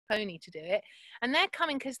pony to do it, and they're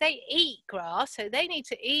coming because they eat grass, so they need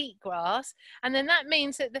to eat grass, and then that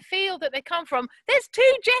means that the field that they come from, there's 2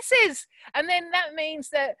 Jesses, and then that means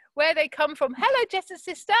that where they come from, hello Jess's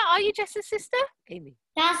sister, are you Jess's sister? Amy.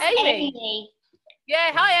 That's Amy.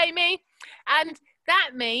 Yeah, hi Amy. And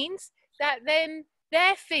that means that then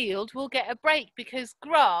their field will get a break because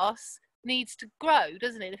grass needs to grow,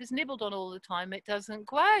 doesn't it? If it's nibbled on all the time, it doesn't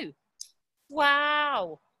grow.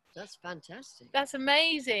 Wow. That's fantastic. That's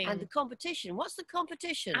amazing. And the competition. What's the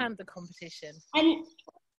competition? And the competition.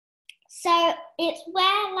 So it's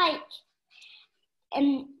where like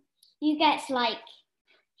you get to like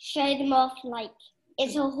show them off, like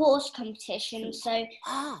it's a horse competition. So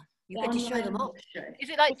you get to show them off. Is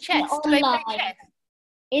it like chess? Do they play chess?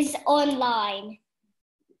 It's online.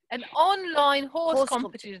 An online horse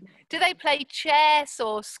competition. Do they play chess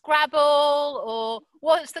or Scrabble, or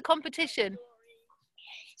what's the competition?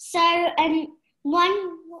 So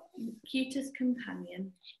one Cutest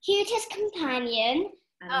companion.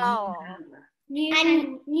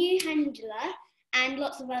 And new handler and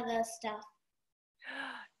lots of other stuff.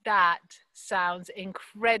 That sounds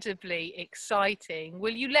incredibly exciting.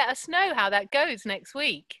 Will you let us know how that goes next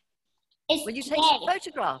week? Will you take some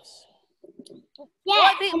photographs?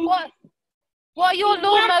 Yeah. What are your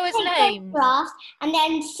lawnmowers' names? And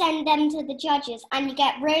then send them to the judges, and you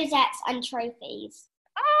get rosettes and trophies.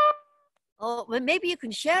 Oh, well, maybe you can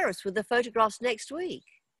share us with the photographs next week,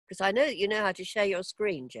 because I know that you know how to share your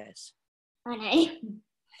screen, Jess. I know.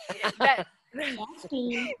 That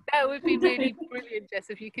would be really brilliant, Jess,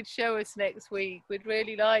 if you could show us next week. We'd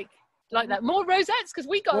really like that. More rosettes, because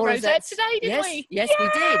we got a rosette today, didn't we? Yes, we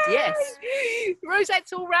did, yes.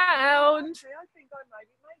 Rosettes all round. I think I might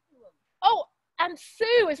be making them. Oh, and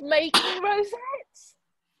Sue is making rosettes.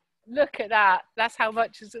 Look at that. That's how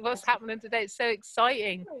much is what's happening today. It's so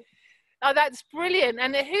exciting. Oh, that's brilliant.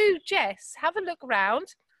 And who, Jess, have a look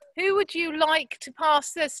around. Who would you like to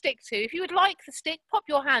pass the stick to? If you would like the stick, pop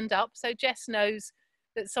your hand up so Jess knows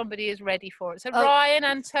that somebody is ready for it. So Ryan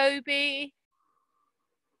and Toby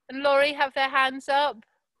and Laurie have their hands up.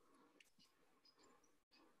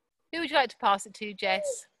 Who would you like to pass it to,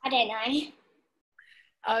 Jess? I don't know.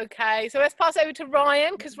 Okay, so let's pass over to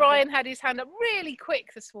Ryan, because Ryan had his hand up really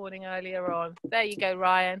quick this morning earlier on. There you go,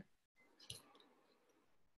 Ryan.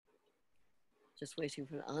 Just waiting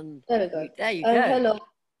for an There we go. There you go. Hello.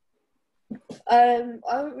 I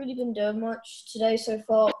haven't really been doing much today so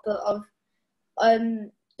far, but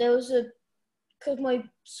there was because my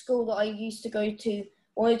school that I used to go to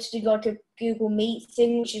wanted to do like a Google Meet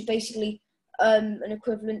thing, which is basically an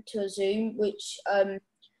equivalent to a Zoom, which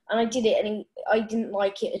and I did it, and I didn't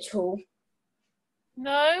like it at all.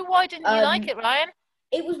 No, why didn't you like it, Ryan?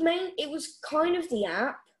 It was kind of the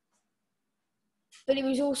app, but it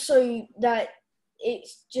was also that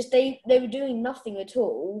it's just they were doing nothing at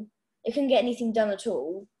all. They couldn't get anything done at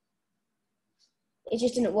all. It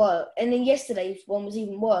just didn't work. And then yesterday's one was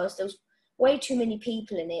even worse. There was way too many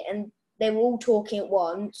people in it, and they were all talking at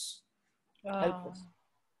once. Oh.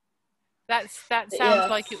 That sounds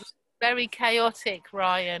like it was very chaotic,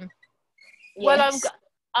 Ryan. Yes. Well,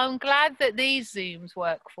 I'm glad that these Zooms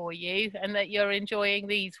work for you and that you're enjoying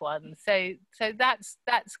these ones. So that's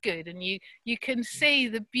good, and you can see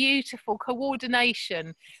the beautiful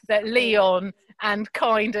coordination that Leon and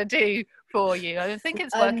Kinda do for you. I think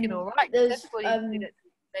it's working all right. That's what you do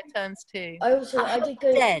their turns too. I did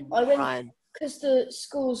go. I went Ryan, because the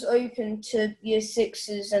school's open to year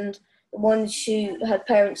sixes and the ones who had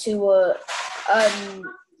parents who were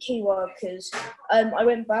key workers. I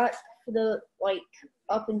went back for the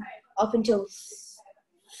up until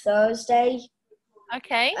Thursday.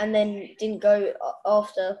 Okay. And then didn't go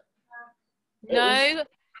after. No.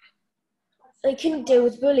 They couldn't deal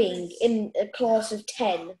with bullying in a class of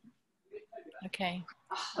 10. Okay.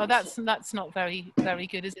 Well, that's not very, very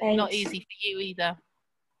good, is it? Thanks. Not easy for you either.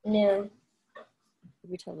 No.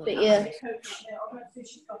 But yeah,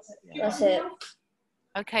 that's it.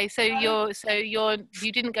 Okay, so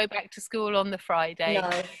you didn't go back to school on the Friday.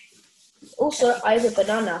 No. Also, I have a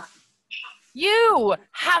banana. You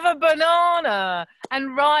have a banana.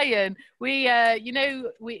 And Ryan, I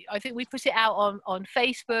think we put it out on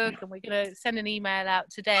Facebook, and we're going to send an email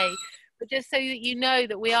out today. But just so that you know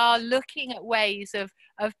that we are looking at ways of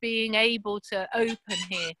being able to open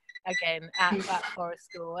here again at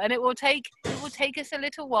Forest School, and it will take us a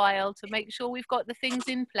little while to make sure we've got the things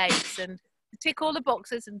in place and tick all the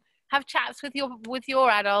boxes and have chats with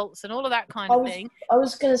your adults and all of that kind of thing. I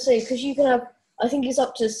was going to say, because you can have, I think it's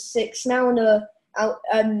up to 6 now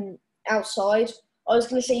in outside. I was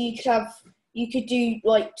going to say you could do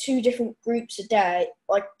like 2 different groups a day,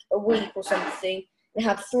 like a week or something, They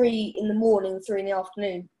have 3 in the morning, 3 in the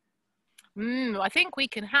afternoon. I think we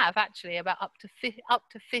can have actually about up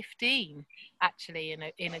to 15 actually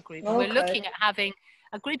in a group. And we're Okay. looking at having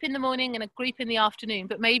a group in the morning and a group in the afternoon,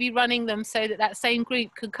 but maybe running them so that that same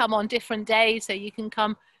group could come on different days. So you can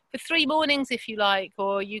come for 3 mornings if you like,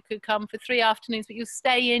 or you could come for 3 afternoons, but you'll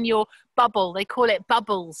stay in your bubble. They call it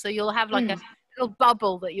bubbles. So you'll have like a little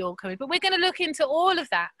bubble that you'll come in. But we're going to look into all of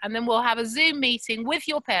that, and then we'll have a Zoom meeting with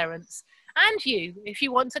your parents and you, if you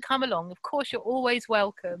want to come along. Of course, you're always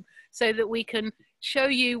welcome, so that we can show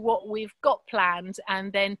you what we've got planned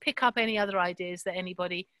and then pick up any other ideas that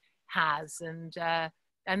anybody has. And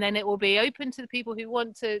then it will be open to the people who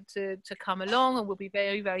want to come along, and we'll be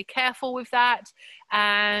very, very careful with that.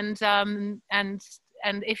 And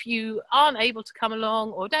if you aren't able to come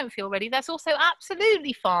along or don't feel ready, that's also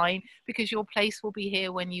absolutely fine, because your place will be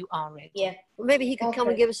here when you are ready. Yeah. Well, maybe he could come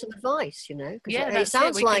and Okay. give us some advice, you know. 'Cause Yeah, it that's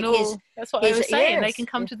sounds it. like That's what I was saying. They yes, can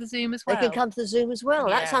come yeah. to the Zoom as They well. can come to the Zoom as well.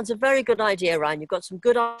 Yeah. That sounds a very good idea, Ryan. You've got some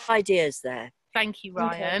good ideas there. Thank you, Okay.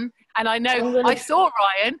 Ryan. And I know I'm gonna- I saw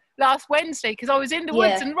Ryan last Wednesday because I was in the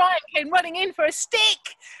woods, Yeah. and Ryan came running in for a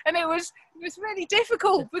stick, and it was really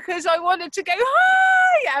difficult because I wanted to go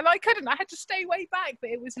hi, and I couldn't. I had to stay way back,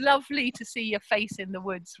 but it was lovely to see your face in the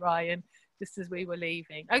woods, Ryan, just as we were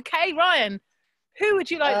leaving. Okay, Ryan, who would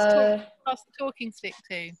you like to pass the talking stick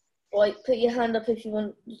to? Like, put your hand up if you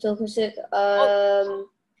want the talking stick.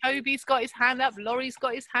 Toby's got his hand up. Laurie's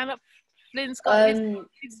got his hand up. Flynn's got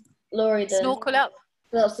his Laurie then. snorkel up.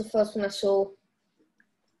 That's the first one I saw.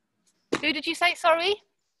 Who did you say? Sorry.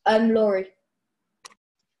 Laurie.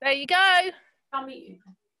 There you go. I'll meet you.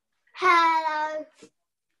 Hello.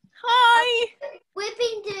 Hi. We've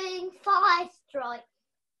been doing fire strike.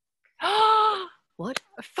 What?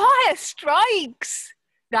 Fire strikes.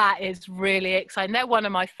 That is really exciting. They're one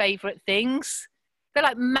of my favourite things. They're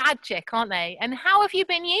like magic, aren't they? And how have you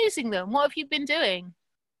been using them? What have you been doing?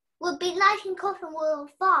 We've been lighting cotton wool on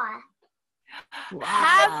fire.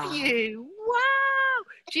 Have you? Wow.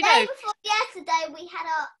 Do you The day know? before yesterday, we had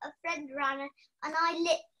a friend around and I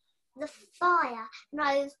lit the fire and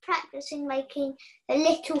I was practicing making a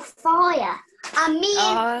little fire. And me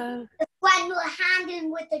and the friend were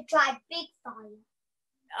handling with the dry big fire.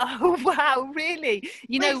 Oh, wow, really?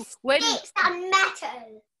 You know, with when... sticks and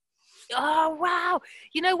metal. Oh, wow.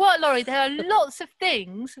 You know what, Laurie? There are lots of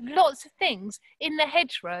things in the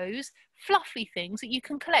hedgerows, fluffy things that you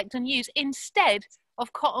can collect and use instead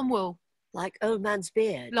of cotton wool. Like Old Man's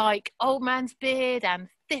Beard. Like Old Man's Beard and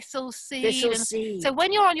thistle seed. Thistle and- seed. So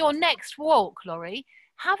when you're on your next walk, Laurie,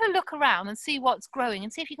 have a look around and see what's growing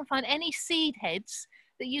and see if you can find any seed heads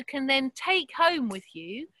that you can then take home with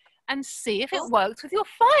you and see if it works with your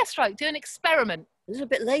fire strike. Do an experiment. A little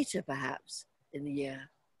bit later, perhaps, in the year.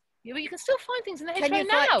 Yeah, but you can still find things in the Can hedgerow you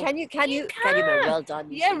now. find, can you well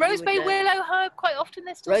done. Yeah, You roseberry would know. willow herb, quite often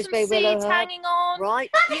there's still Roseberry some willow seeds herb. hanging on.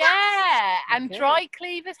 Right. Yeah, and Okay. dry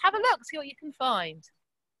cleavers. Have a look, see what you can find.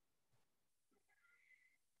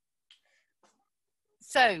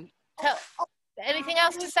 So, anything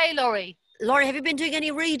else to say, Laurie? Laurie, have you been doing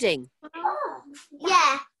any reading?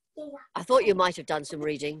 Yeah. I thought you might have done some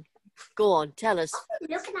reading. Go on, tell us.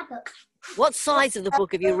 Looking at book. What size of the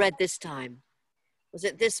book have you read this time? Was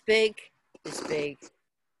it this big? This big?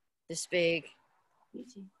 This big?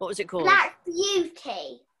 What was it called? Black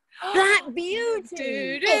Beauty. Black Beauty.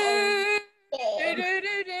 Do-do.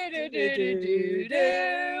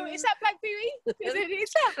 Do-do-do-do-do-do-do. Is that Black Beauty?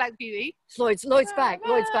 Is that Black Beauty? Lloyd's back.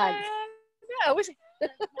 Lloyd's back. No, is it?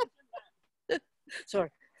 Sorry.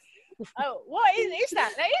 Oh, what is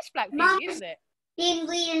that? That is Black Beauty, isn't it? Been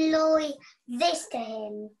reading Laurie this to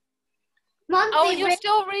him. Mum's Oh, been you're reading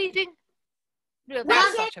still reading?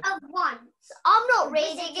 That's such a... it once. I'm not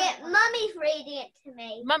reading it. Mummy's reading it to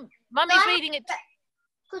me. Mummy's But- reading it.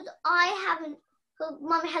 Because I haven't. Cause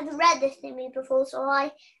Mummy hasn't read this to me before, so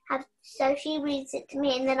I have. So she reads it to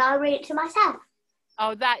me, and then I read it to myself.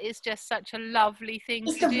 Oh, that is just such a lovely thing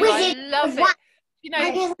It's to the do. I Wizard love of it. Oz. You I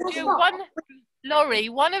know, guess do that's what- Laurie,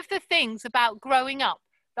 one of the things about growing up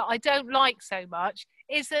that I don't like so much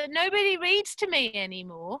is that nobody reads to me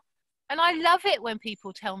anymore. And I love it when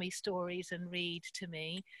people tell me stories and read to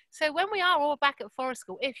me. So when we are all back at Forest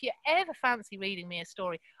School, if you ever fancy reading me a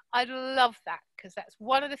story, I'd love that, because that's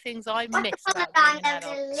one of the things I miss about being an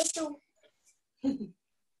There's adult. a little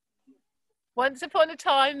Once upon a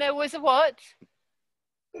time, there was a what?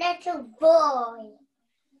 boy.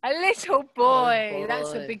 A little boy. Oh,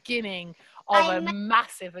 That's the boy. beginning of I a ma-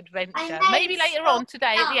 massive adventure. I Maybe made later on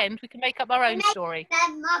today, at stuff. the end, we can make up our own story.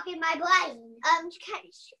 That might be my brain. I'm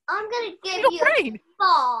gonna give Your you brain. a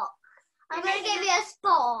spark. I'm gonna give you a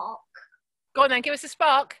spark. Go on then, give us a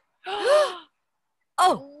spark.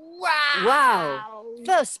 Oh, Wow. wow.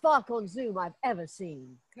 First spark on Zoom I've ever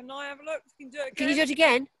seen. Can I have a look? Can you do it again? Can you do it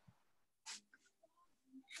again?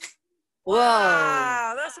 Whoa.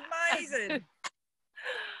 Wow, that's amazing.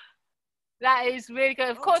 That is really good.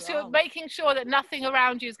 Of Well course, you're done. making sure that nothing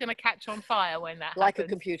around you is going to catch on fire when that Like a happens.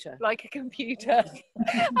 computer. Like a computer.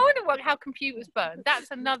 I wonder how computers burn. That's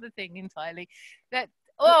another thing entirely. That's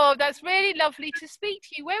really lovely to speak to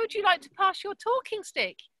you. Where would you like to pass your talking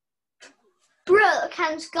stick? Brooke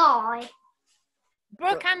and Sky.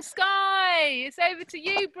 Brooke and Sky. It's over to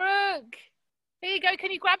you, Brooke. Here you go.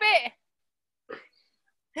 Can you grab it?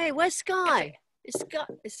 Hey, where's Sky? Is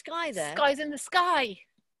Sky there? Sky's in the sky.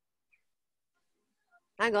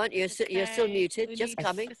 Hang on, you're still Okay, muted. we Just need-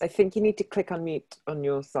 coming. I think you need to click on mute on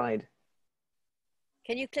your side.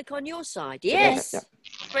 Can you click on your side? Yes. Yes.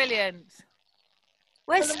 Brilliant.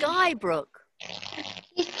 Where's Sky, Brooke?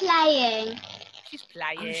 He's playing. She's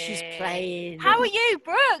playing. Oh, she's playing. How are you,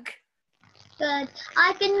 Brooke? Good.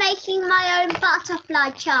 I've been making my own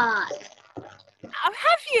butterfly chart. Oh,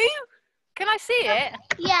 have you? Can I see it?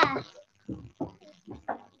 Yeah.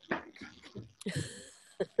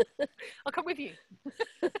 I'll come with you.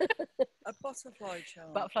 A butterfly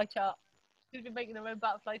chart. Butterfly chart. She's been making her own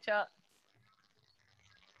butterfly chart.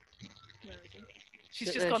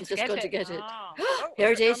 She's just gone to get it. Ah.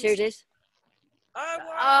 Here it is. Here it is. Oh, Oh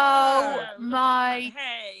wow. my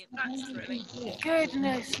Hey, that's really cool.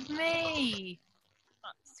 goodness me.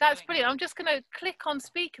 That's brilliant. I'm just going to click on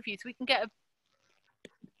speak of you so we can get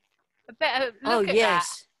a better look Oh, at that.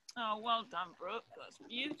 yes. Oh, well done, Brooke. That's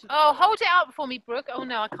beautiful. Oh, hold it up for me, Brooke. Oh,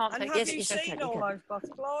 no, I can't And take have Yes, it. you yes, you seen can, you all can. those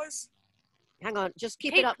butterflies? Hang on. Just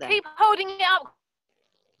keep it up there. Keep holding it up.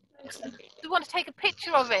 We want to take a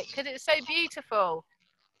picture of it because it's so beautiful.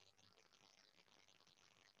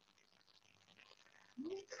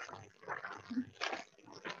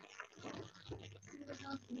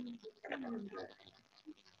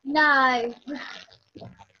 No.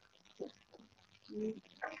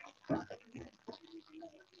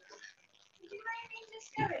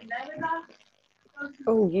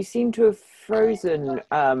 Oh, you seem to have frozen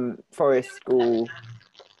Forest School.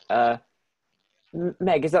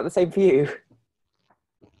 Meg, is that the same for you?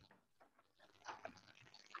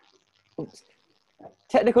 Oops.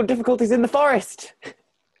 Technical difficulties in the forest.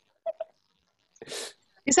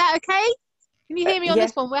 Is that okay? Can you hear me on Yeah.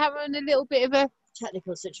 this one? We're having a little bit of a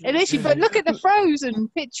Technical situation. an issue, but look at the frozen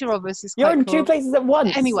picture of us. It's You're quite in cool. two places at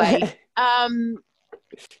once. Anyway,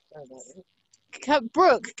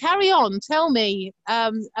 Brooke, carry on. Tell me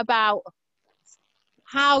about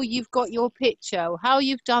how you've got your picture, how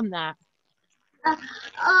you've done that.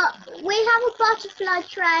 We have a butterfly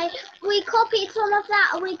tray. We copied some of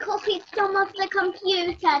that and we copied some of the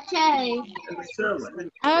computer too.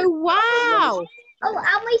 Oh, wow. Oh,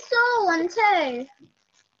 and we saw one too.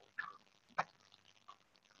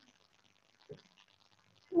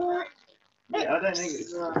 What? Yeah, I don't think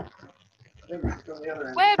it's I think it's on the other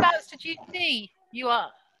end. Whereabouts did you see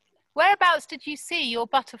Whereabouts did you see your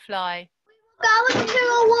butterfly? Going to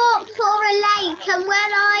a walk for a lake, and when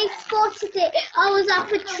I spotted it, I was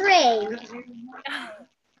up a tree.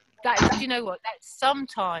 Do you know what? That's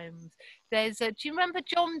sometimes there's do you remember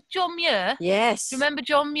John Muir? Yes. Do you remember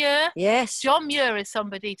John Muir? Yes. John Muir is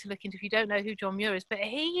somebody to look into if you don't know who John Muir is, but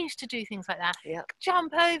he used to do things like that. Yep.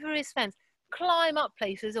 Jump over his fence, climb up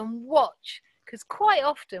places and watch. Because quite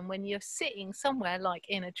often when you're sitting somewhere like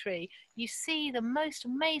in a tree, you see the most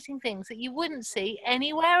amazing things that you wouldn't see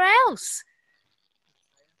anywhere else.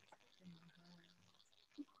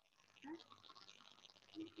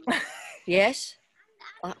 Yes.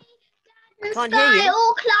 And Can't hear Sky you.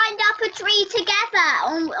 all climbed up a tree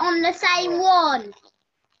together on the same one.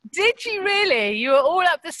 Did you really? You were all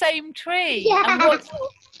up the same tree? Yeah. And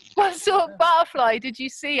what sort of butterfly did you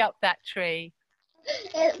see up that tree?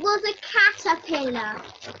 It was a caterpillar.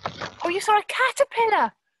 Oh, you saw a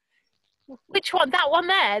caterpillar. Which one? That one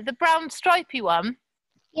there? The brown stripy one?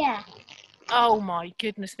 Yeah. Oh my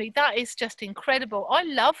goodness me. That is just incredible. I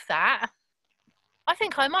love that. I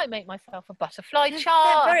think I might make myself a butterfly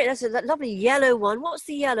chart. That's a lovely yellow one. What's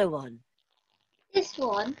the yellow one? This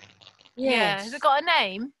one. Yeah. Yes. Has it got a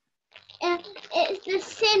name? It's the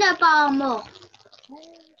cinnabar moth.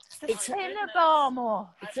 It's a- Cinnabar moth.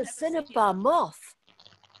 It's a cinnabar moth.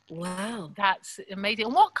 Wow. That's amazing.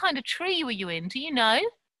 And what kind of tree were you in? Do you know?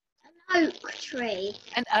 An oak tree.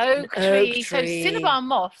 An oak An tree. oak So tree. cinnabar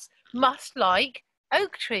moths must like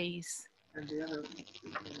oak trees. And the other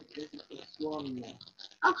is a swan moth.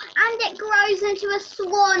 Oh, and it grows into a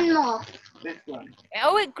swan moth. This one.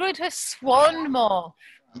 Oh, it grew to a swan moth.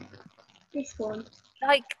 This one.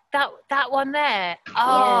 Like that one there. lovely.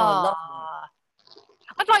 Ah.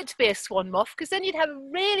 I'd like to be a swan moth because then you'd have a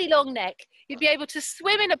really long neck. You'd be able to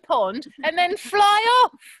swim in a pond and then fly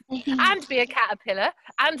off and be a caterpillar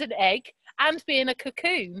and an egg and be in a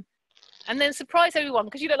cocoon and then surprise everyone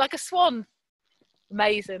because you look like a swan.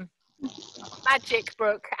 Amazing. Magic,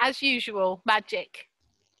 Brooke, as usual, magic.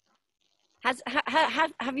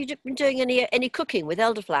 Have you been doing any cooking with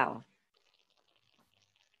elderflower?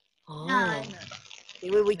 Oh. No.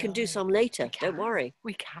 We can do some later. Don't worry.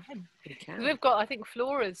 We can. We can. We've got, I think,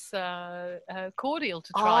 Flora's cordial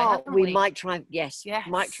to try. Oh, haven't we might try. Yes, Yes.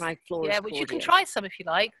 might try Flora's Yeah, which you can cordial. try some if you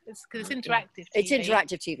like, because it's interactive. It's TV.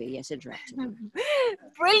 interactive TV. Yes, interactive.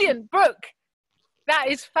 Brilliant, Brooke. That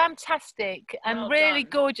is fantastic and Well really done.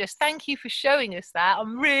 gorgeous. Thank you for showing us that. I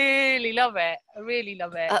really love it. I really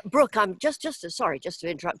love it. Brooke, I'm just sorry, just to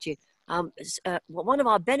interrupt you. One of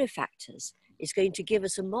our benefactors is going to give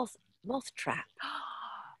us a moth trap.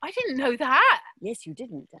 I didn't know that. Yes, you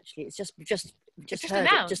didn't actually. It's just just heard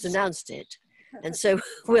it, just announced. announced it, and so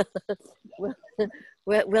we'll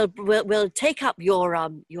take up your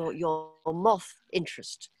moth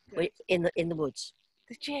interest in the woods.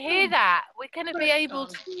 Did you hear that? We're going to be able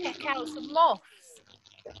to check out some moths.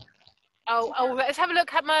 Oh, let's have a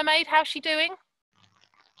look at Mermaid. How's she doing?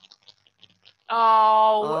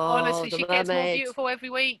 Oh, honestly, the she gets more mermaid. beautiful every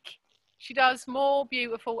week. She does more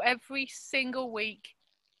beautiful every single week.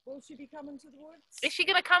 Will she be coming to the woods? Is she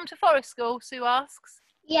going to come to forest school? Sue asks.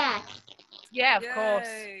 Yeah. Yeah, of course.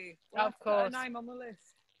 Yay. Of We'll have to put her course. name on the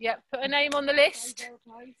list. Yep, put her name on the list. Save her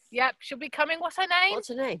place. Yep, she'll be coming. What's her name? What's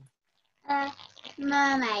her name?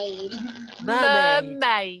 Mermaid. Mermaid.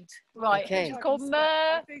 Mermaid. Right, Okay. she's I called can spell-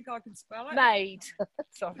 I think I can spell it. Mermaid.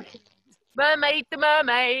 Sorry. Mermaid the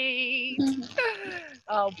mermaid.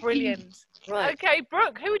 Oh, brilliant. Right. Okay,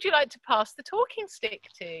 Brooke, who would you like to pass the talking stick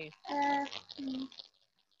to?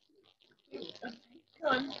 Go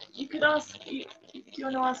on, you could ask. Do you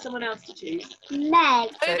want to ask someone else to choose? Meg.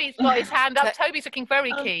 Toby's got his hand up. Toby's looking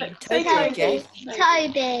very keen. Toby, Toby. okay.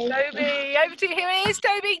 Toby. Toby, over to you. Here he is,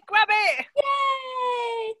 Toby. Grab it.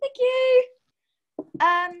 Yay! Thank you.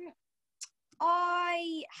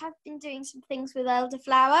 I have been doing some things with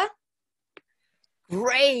elderflower.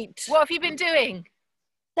 Great. What have you been doing?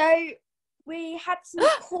 So we had some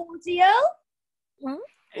cordial. Ooh.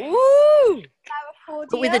 Flower cordial.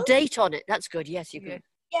 But with a date on it. That's good. Yes, you can.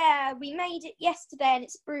 Yeah, we made it yesterday and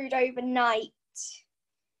it's brewed overnight.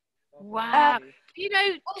 Wow. You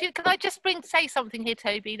know, can I just say something here,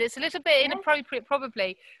 Toby? That's a little bit inappropriate,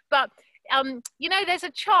 probably, but you know, there's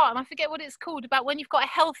a chart, and I forget what it's called, about when you've got a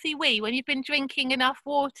healthy wee, when you've been drinking enough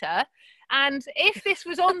water. And if this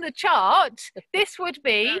was on the chart, this would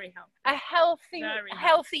be a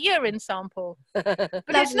healthy urine sample. But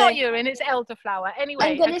it's not urine, it's elderflower. Anyway,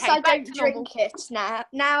 Thank goodness I back don't to drink normal. it now.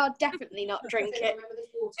 Now I'll definitely not drink it.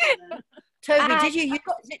 Toby, did you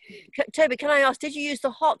Toby, can I ask, did you use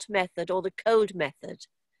the hot method or the cold method?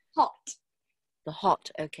 Hot. The hot,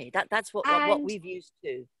 okay. That's what And- we've used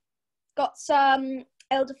too. Got some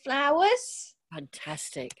elderflowers.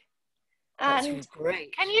 Fantastic. That's And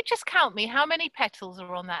great. Can you just count me how many petals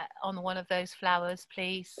are on one of those flowers,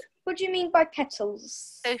 please? what do you mean by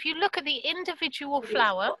petals? So if you look at the individual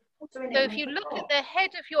flower, so if you look at the head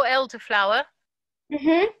of your elderflower,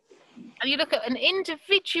 Mhm. and you look at an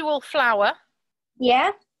individual flower,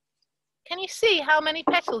 Yeah. can you see how many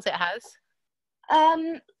petals it has?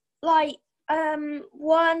 Like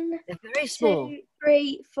 1, They're very small. 2,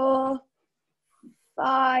 3, 4,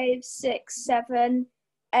 5, 6, 7,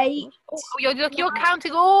 8. Oh, you're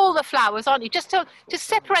counting all the flowers, aren't you? Just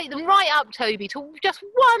separate them right up, Toby, to just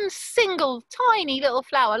one single tiny little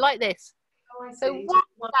flower like this. So one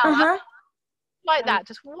flower like that,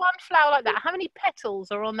 just one flower like that. How many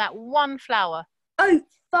petals are on that one flower? Oh,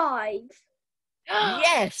 5.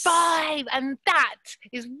 Yes. 5, and that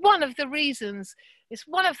is one of the reasons. It's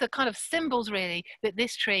one of the kind of symbols, really, that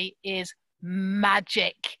this tree is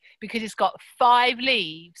magic, because it's got 5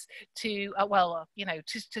 leaves to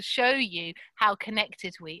to show you how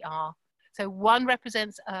connected we are. So one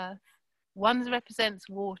represents earth, one represents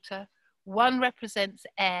water, one represents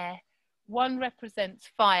air, one represents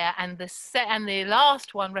fire, and the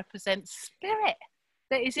last one represents spirit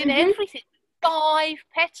that is in everything. 5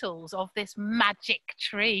 petals of this magic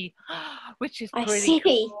tree, which is I pretty see.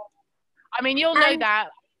 cool. I mean, you'll know that.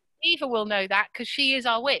 Eva will know that because she is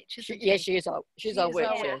our witch, isn't she? Yes, she is our witch.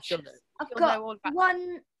 our Yeah, witch. she'll know. I've You'll know got all about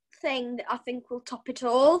one thing that I think will top it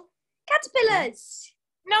all. Caterpillars.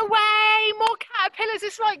 No way! More caterpillars.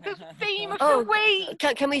 It's like the theme of the week.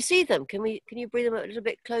 Can we see them? Can you bring them a little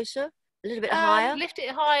bit closer? A little bit higher? Lift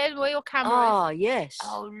it higher where your camera Ah, is. yes.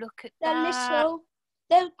 Oh, look at They're that. little.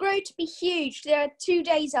 They'll grow to be huge. They're 2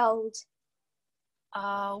 days old.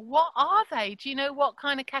 What are they? Do you know what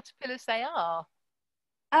kind of caterpillars they are?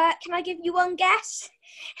 Can I give you one guess?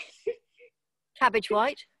 Cabbage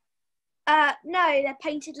white? No, they're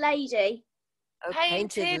painted lady. Oh,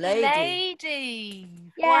 Painted lady.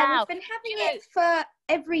 Yeah, Wow. we've been having it for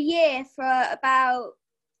every year for about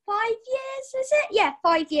 5 years, is it? Yeah,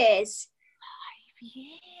 5 years. 5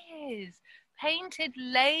 years. Painted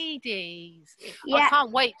ladies. Yeah. I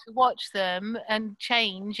can't wait to watch them and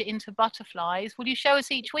change into butterflies. Will you show us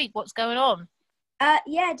each week what's going on?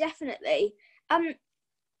 Yeah, definitely.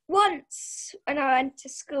 Once when I went to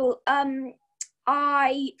school,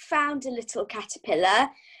 I found a little caterpillar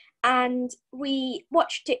and we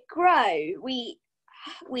watched it grow. We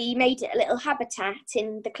made it a little habitat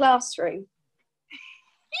in the classroom.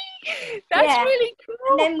 That's really cool.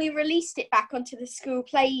 And then we released it back onto the school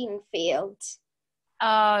playing field.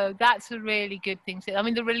 Oh, that's a really good thing. I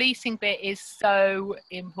mean, the releasing bit is so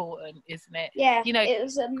important, isn't it? Yeah. You know, it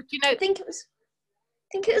was. you know, I think it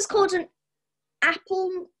was called an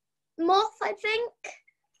apple moth. I think.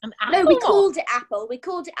 An apple No, we moth? called it apple. We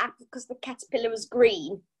called it apple because the caterpillar was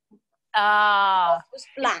green. Ah. It was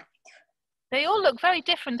black. They all look very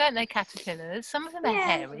different, don't they, caterpillars? Some of them are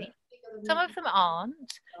hairy. Some of them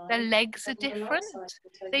aren't. Their legs are different.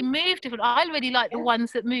 They move different. I really like the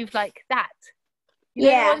ones that move like that. You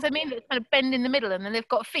know the ones I mean that kind of bend in the middle, and then they've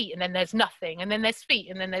got feet, and then there's nothing, and then there's feet,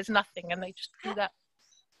 and then there's nothing, and they just do that.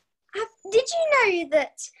 Did you know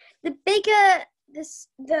that the bigger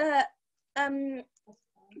the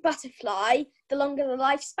butterfly, the longer the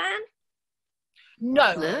lifespan?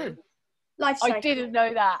 No. Lifespan. I didn't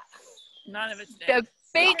know that. None of it's The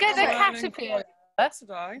bigger the caterpillar,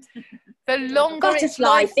 the longer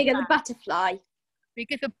butterfly, its bigger the butterfly.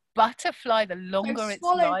 Bigger the butterfly, the longer its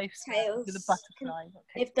lifespan. The butterfly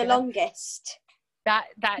live the longest.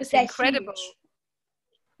 That's incredible. Huge.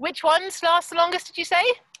 Which ones last the longest, did you say?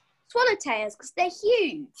 Swallowtails, because they're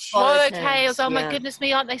huge. Swallowtails, oh my goodness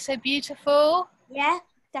me, aren't they so beautiful? Yeah,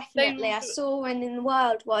 definitely. I saw one in the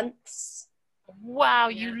wild once. Wow,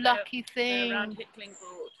 you lucky thing.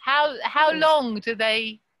 How long do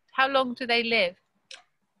they live?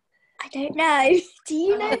 I don't know. Do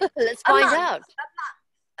you know? Let's find out.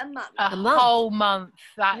 A month. A whole month.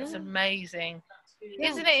 That's amazing.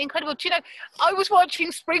 Isn't it incredible? Do you know, I was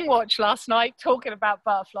watching Springwatch last night talking about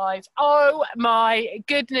butterflies. Oh my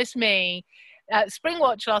goodness me.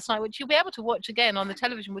 Springwatch last night, which you'll be able to watch again on the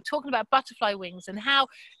television, we're talking about butterfly wings and how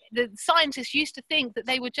the scientists used to think that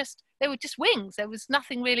they were just wings. There was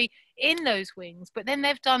nothing really in those wings. But then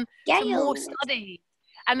they've done some more study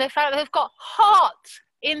and they found they've got hearts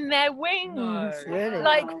in their wings. No, really?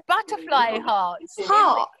 Like butterfly hearts.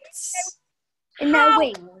 Hearts in their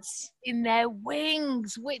wings. In their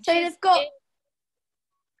wings, which so is they've got.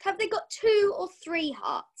 Have they got 2 or 3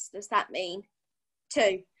 hearts? Does that mean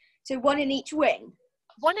 2? So one in each wing.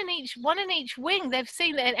 One in each wing. They've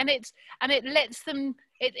seen it, and it lets them.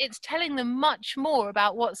 It's telling them much more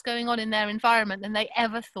about what's going on in their environment than they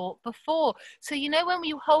ever thought before. So you know when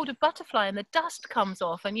you hold a butterfly and the dust comes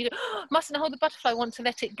off, and you mustn't hold the butterfly, want to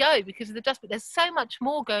let it go because of the dust. But there's so much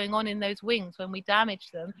more going on in those wings when we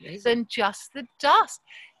damage them than just the dust.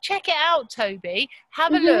 Check it out, Toby.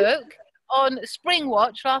 Have a look on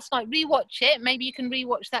Springwatch last night. Rewatch it. Maybe you can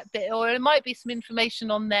rewatch that bit, or there might be some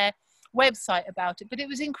information on their website about it. But it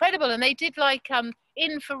was incredible, and they did like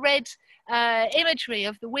infrared imagery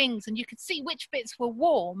of the wings, and you could see which bits were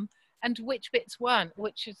warm and which bits weren't,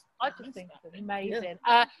 which is I just think amazing.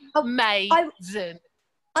 Amazing.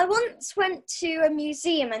 I once went to a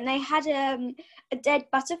museum and they had a dead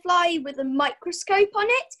butterfly with a microscope on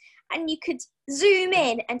it, and you could zoom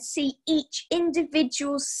in and see each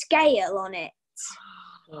individual scale on it.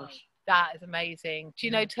 Gosh, that is amazing. Do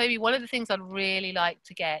you know, Toby, one of the things I'd really like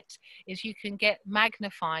to get is you can get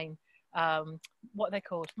magnifying, what they're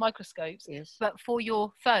called, microscopes, but for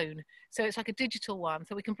your phone. So it's like a digital one.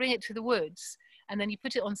 So we can bring it to the woods and then you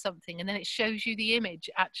put it on something and then it shows you the image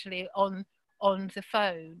actually on the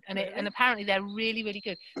phone. And apparently they're really, really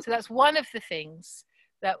good. So that's one of the things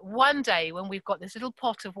that one day when we've got this little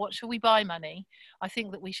pot of what shall we buy money, I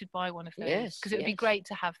think that we should buy one of those because it would be great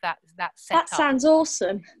to have that set up. That sounds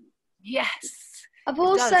awesome. Yes. I've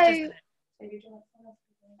also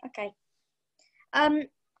okay.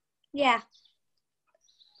 Yeah.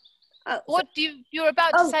 What you're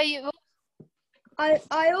about to say?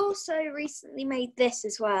 I also recently made this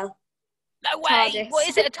as well. No way! TARDIS. What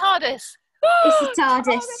is it? A TARDIS? It's a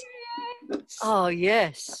TARDIS. Oh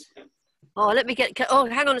yes. Oh, let me get. Oh,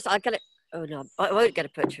 hang on a second. I get it. Oh no, I won't get a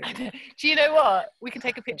picture. Do you know what? We can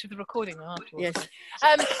take a picture of the recording afterwards.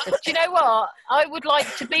 Yes. Do you know what? I would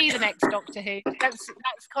like to be the next Doctor Who. That's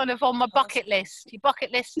kind of on my bucket list. Your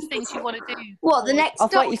bucket list is things you want to do. What, the next I'll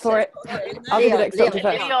fight you for it. I'll be the next Doctor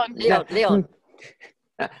first. Leon.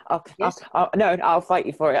 I'll fight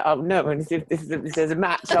you for it. This is a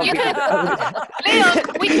match. Leon,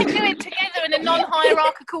 we can do it together in a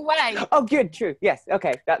non-hierarchical way. Oh, good, true. Yes,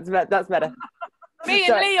 okay, that's better. Me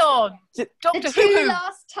and Leon, Doctor The two Who.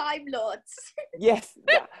 last Time Lords. Yes.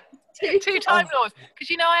 Two Time Lords.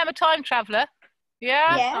 Because I am a time traveller.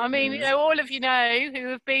 Yeah? Yeah. I mean, all of you know who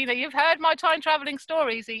have been there. You've heard my time travelling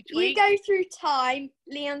stories each week. You go through time,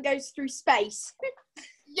 Leon goes through space.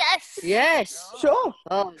 Yes. Yes. Sure.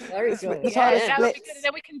 Oh, very good. That would be good. And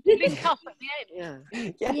then we can link up at the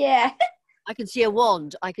end. Yeah. I can see a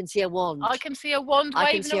wand. I can see a wand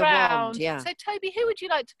waving around. Yeah. So, Toby, who would you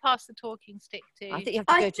like to pass the talking stick to? I think you have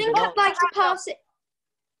to go to think the I'd like to pass it.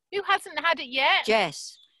 Who hasn't had it yet?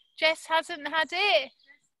 Jess. Jess hasn't had it.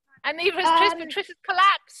 And neither has Trish, but Trish has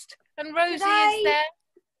collapsed. And Rosie is there.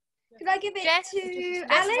 Could I give it Jess, to Jess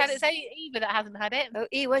has Alice? had it. It's Eva that hasn't had it. Oh,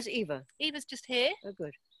 where's Eva? Eva's just here. Oh,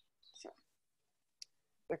 good.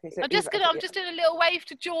 Okay, so I'm just doing a little wave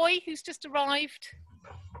to Joy, who's just arrived.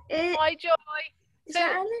 Hi, Joy. Is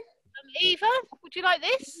that Alice? Eva, would you like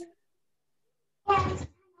this?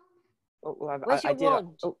 Where's your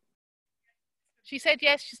wand? She said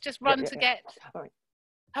yes. She's just run to get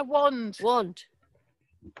her wand.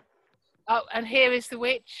 Oh, and here is the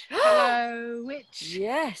witch. Hello, witch.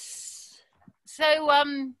 Yes. So,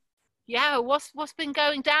 what's been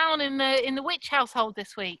going down in the witch household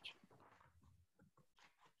this week?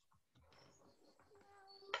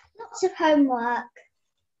 Lots of homework.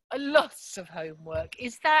 Lots of homework.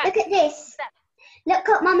 Is that? Look at this. Look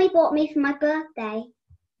what Mummy bought me for my birthday.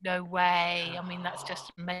 No way. I mean, that's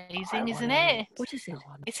just amazing, isn't it? What is it?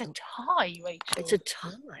 It's a tie, Rachel. It's a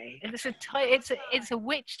tie. It's a tie. It's a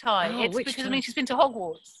witch tie. Oh, it's witch because tie. I mean she's been to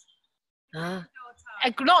Hogwarts. Ah.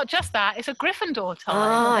 And not just that. It's a Gryffindor tie.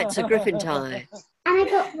 Ah, it's a Griffin tie. And I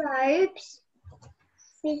got robes.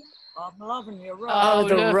 I'm loving your robe. Oh,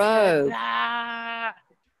 the look at robe. that.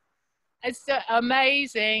 It's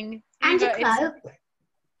amazing. And a Eva, it's- cloak.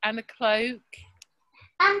 And a cloak.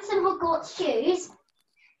 And some Hogwarts shoes.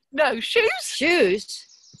 No, shoes? Shoes?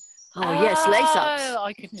 Oh, yes, lace-ups.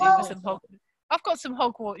 I could do with some Hogwarts. I've got some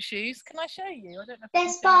Hogwarts shoes. Can I show you? I don't know. They're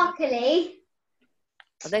sparkly.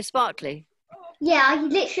 Are they sparkly? Yeah,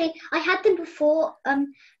 I had them before. I've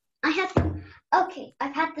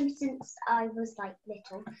had them since I was like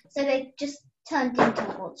little. So they just turned into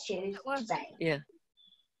Hogwarts shoes today. Yeah.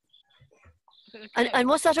 And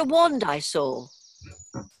what's that, a wand I saw?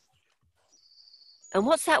 And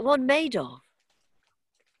what's that one made of?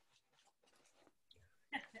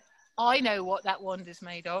 I know what that wand is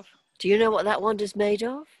made of. Do you know what that wand is made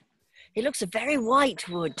of? It looks a very white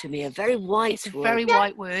wood to me, a very white It's a wood. very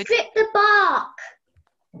white wood. Strip the bark.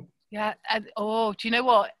 Yeah, and do you know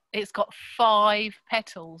what? It's got 5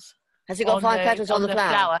 petals. Has it got 5 petals on the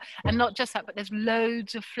flower? And not just that, but there's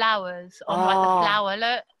loads of flowers on like the flower.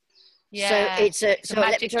 Look. Yeah. So it's a let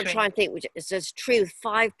me magic tree. try and think. It's a tree with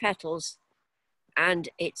 5 petals, and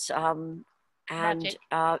it's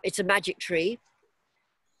it's a magic tree.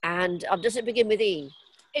 And does it begin with E?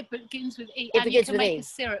 It begins with E. It and begins you can with make E. a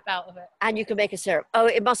syrup out of it. And you can make a syrup. Oh,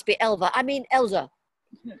 it must be Elsa. Oh.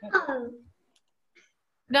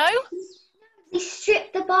 No? They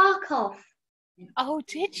stripped the bark off. Oh,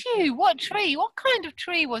 did you? What tree? What kind of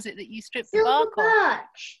tree was it that you stripped the Silver bark off?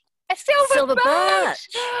 birch. A silver birch.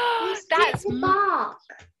 That's the bark.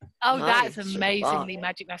 that's Nice. amazingly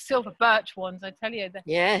magic. Now, silver birch ones, I tell you.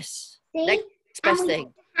 Yes. See? Next best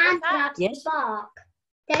thing. Hand grabs Yes. the bark.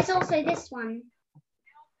 There's also this one.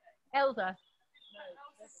 Elder.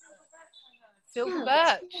 Silver No,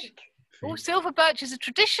 birch. Oh, silver birch is a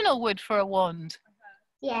traditional wood for a wand.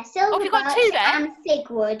 Yeah, silver have you got birch 2 there? and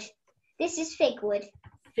figwood. This is figwood.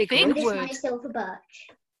 And this one Figwood. is silver birch.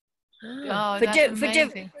 Oh, for, that's for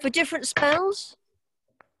amazing. different spells?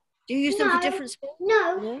 Do you use them for different spells?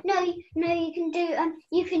 No,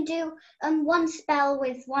 you can do one spell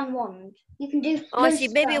with one wand. You can do Oh, I most see.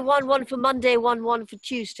 Maybe spells. one for Monday, one for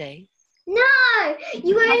Tuesday. No,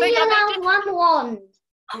 you only allow one wand.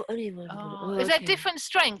 Oh, only one. Oh, is there different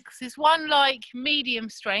strengths? Is one like medium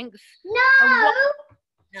strength? No,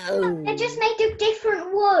 No. they're just made of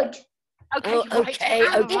different wood. Okay, Oh, right. okay,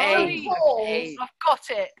 And okay. different balls. I've got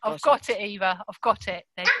it. I've got it, Eva. I've got it.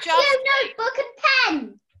 They're Axio just notebook and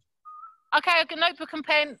pen. okay. I've got a notebook and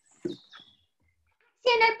pen.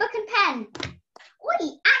 Axio notebook and pen. Oi,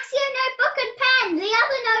 Axio notebook and pen. The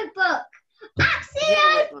other notebook.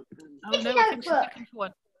 Axio. Oh It's no, a I think she's notebook. looking for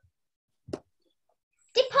one.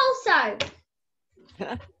 Depulso.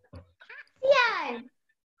 Axio.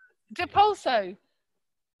 Depulso.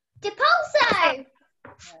 Depulso.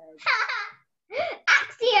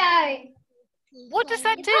 Axio. What does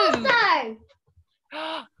that do?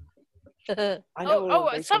 Depulso. I know all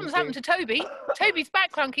of those Something's things happened to Toby. Toby's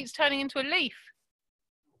background keeps turning into a leaf.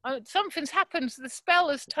 Something's happened. The spell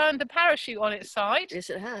has turned the parachute on its side. Yes,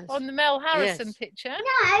 it has. On the Mel Harrison Yes. picture.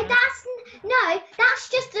 No, that's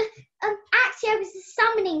just a Axio is a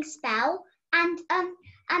summoning spell, and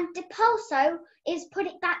Depulso is put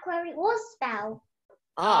it back where it was spell.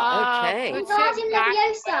 Ah, okay. put it Wingardium back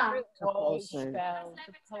Leviosa. where it was Depulso. spelled.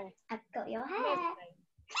 I've got your hair.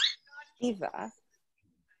 Eva,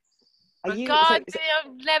 are you?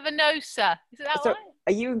 Wingardium Leviosa. Is that So, right?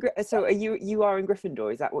 are you? You are in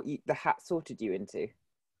Gryffindor? Is that what the hat sorted you into?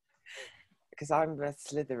 Because I'm a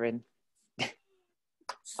Slytherin.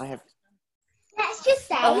 I have. Let's just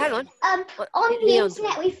say, Oh, hang on. on the Leon's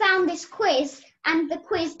internet we found this quiz, and the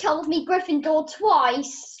quiz told me Gryffindor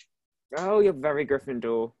twice. Oh, you're very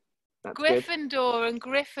Gryffindor. That's good. Gryffindor and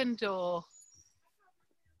Gryffindor.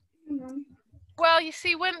 Mm-hmm. Well, you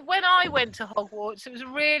see, when I went to Hogwarts, it was a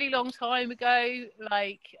really long time ago,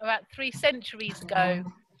 like about 3 centuries ago.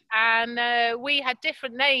 And we had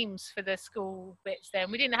different names for the school bits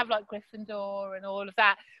then. We didn't have like Gryffindor and all of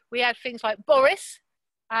that. We had things like Boris.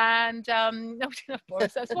 And no, we didn't have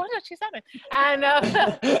Boris. That's why not choose that name. And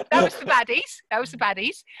that was the baddies. That was the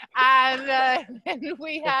baddies. And then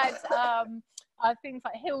we had things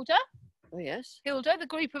like Hilda. Oh, yes. Hilda, the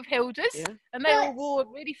group of Hildas. Yeah. And they all wore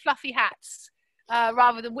really fluffy hats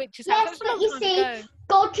rather than witches' hats. Yes, That was a but long you time see, ago.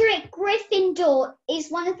 Godric Gryffindor is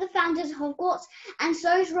one of the founders of Hogwarts, and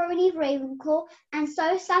so is Rowan Ravenclaw, and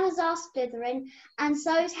so is Salazar Slytherin, and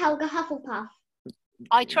so is Helga Hufflepuff.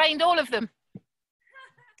 I trained all of them.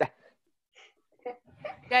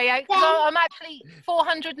 Yeah, because I'm actually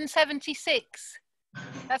 476.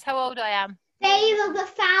 That's how old I am. They are the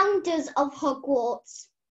founders of Hogwarts.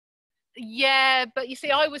 Yeah, but you see,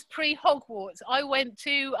 I was pre-Hogwarts. I went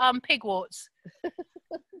to Pigwarts.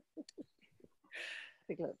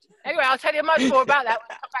 Anyway, I'll tell you much more about that when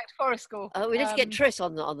I come back to Forest School. Oh, we need to get Triss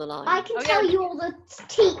on the line. I can tell you all the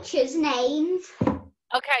teachers' names.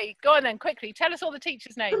 Okay, go on then, quickly. Tell us all the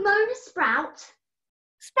teachers' names. Pomona Sprout.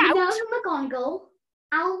 Sprout? Nona McGonagall.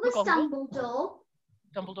 Albus McGonagall. Dumbledore.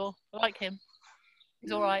 Dumbledore. I like him.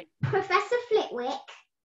 He's all right. Professor Flitwick.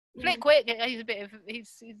 Flitwick, he's a bit of...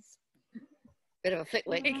 He's Bit of a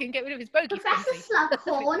Flitwick. He can get rid of his bogey. Professor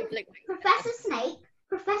Slughorn. Professor Snape.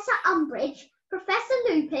 Professor Umbridge. Professor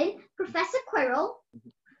Lupin. Professor Quirrell.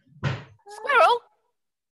 Squirrel?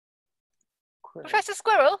 Professor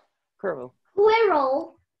Squirrel? Quirrell.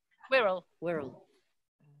 Quirrell. Quirrell. Quirrell.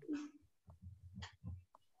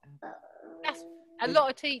 That's a lot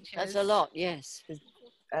of teachers. That's a lot, yes.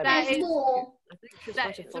 That There's is, more.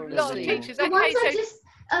 that is a lot of teachers. The Okay, ones so are just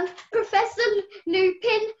Professor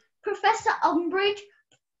Lupin, Professor Umbridge,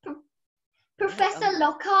 Professor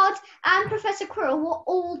Lockhart, and Professor Quirrell were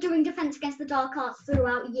all doing Defense Against the Dark Arts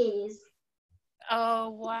throughout years. oh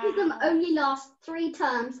wow. Some of them only last 3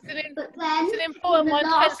 terms, but then It's an important in one. the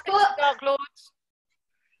Defense last Against book, the Dark Lords.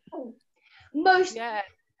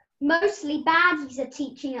 mostly baddies are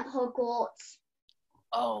teaching at Hogwarts.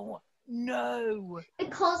 Oh no.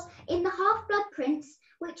 Because in the Half-Blood Prince,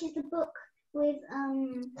 which is the book with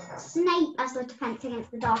Snape as the Defense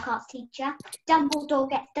Against the Dark Arts teacher, Dumbledore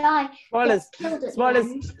gets killed at the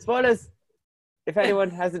end. Spoilers. If anyone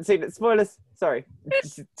hasn't seen it, spoilers. Sorry,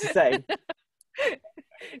 just to say.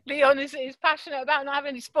 Leon is passionate about not having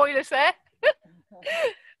any spoilers there.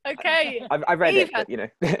 Okay. I read it, Eva. but you know.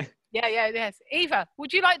 Yes. Eva,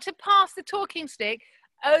 would you like to pass the talking stick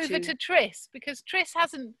over to Triss? Because Triss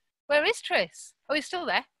hasn't... Where is Triss? Oh, he's still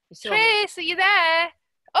there. Triss, are you there?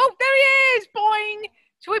 Oh, there he is! Boing!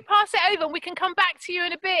 Shall we pass it over and we can come back to you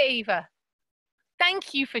in a bit, Eva?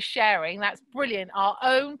 Thank you for sharing. That's brilliant. Our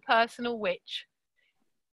own personal witch.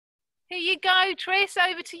 Here you go, Triss.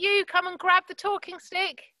 Over to you. Come and grab the talking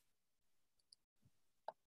stick.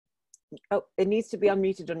 Oh, it needs to be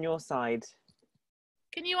unmuted on your side.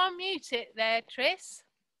 Can you unmute it there, Triss?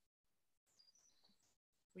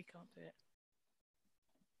 We can't do it.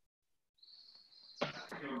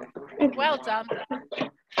 Well done.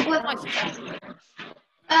 Nice job.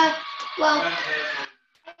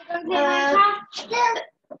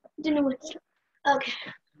 Don't know what. Okay.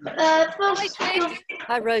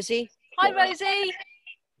 Hi, Rosie. Hi, Rosie.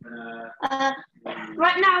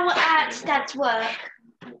 Right now we're at Dad's work.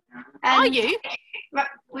 Are you? Right,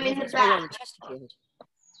 we're in the What's going on back. in Chesterfield?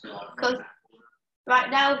 Because right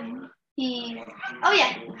now Oh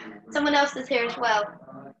yeah, someone else is here as well.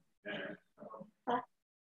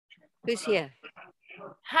 Who's here?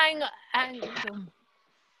 Hang on.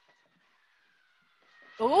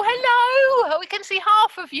 Oh, hello. We can see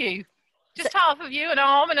half of you. Just half of you, an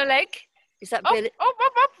arm and a leg. Is that Billy?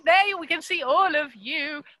 There, we can see all of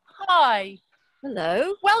you. Hi.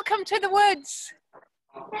 Hello. Welcome to the woods.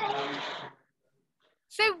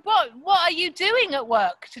 So what are you doing at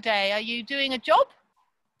work today? Are you doing a job?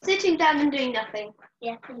 Sitting down and doing nothing.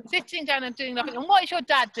 Yeah. Sitting down and doing nothing. And what is your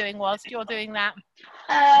dad doing whilst you're doing that?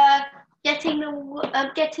 Getting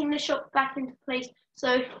the shop back into place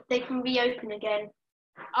so they can reopen again.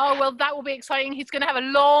 Oh, well, that will be exciting. He's going to have a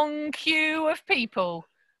long queue of people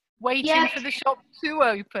waiting for the shop to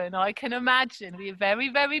open. I can imagine. We're very,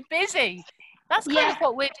 very busy. That's kind of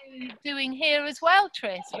what we're doing here as well,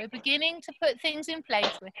 Tris. We're beginning to put things in place.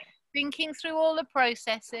 We're thinking through all the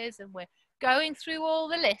processes and we're going through all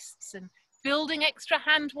the lists and building extra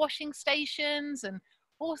hand washing stations and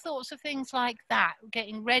all sorts of things like that,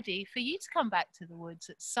 getting ready for you to come back to the woods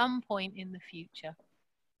at some point in the future.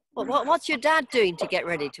 Well, what's your dad doing to get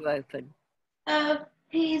ready to open?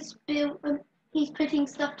 He's putting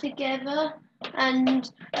stuff together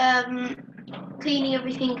and cleaning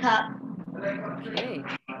everything up. Okay.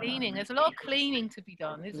 Cleaning. There's a lot of cleaning to be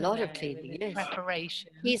done, isn't there? A lot of cleaning, yes. Preparation.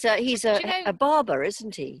 He's a barber,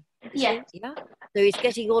 isn't he? Yeah. Yeah. So he's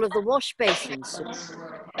getting all of the wash basins.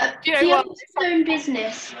 Do you know what? His own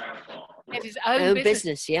business. It's his own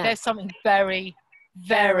business. Yeah. There's something very,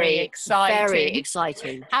 very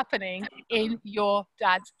exciting happening in your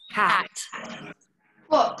dad's hat.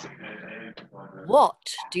 What?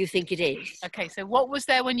 What do you think it is? Okay, so what was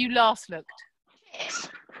there when you last looked?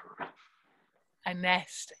 A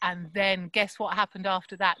nest. And then guess what happened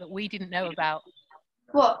after that we didn't know about?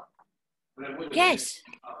 What? Guess.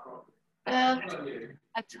 A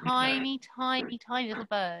tiny, tiny, tiny little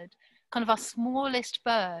bird, kind of our smallest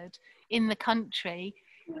bird in the country.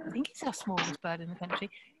 I think it's our smallest bird in the country.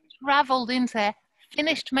 Travelled into there,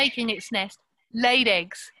 finished making its nest, laid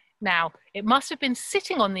eggs. Now, it must have been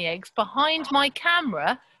sitting on the eggs behind my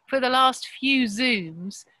camera for the last few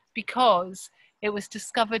zooms because it was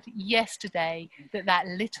discovered yesterday that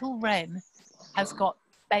little wren has got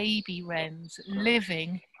baby wrens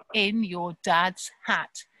living in your dad's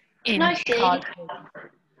hat in cardboard.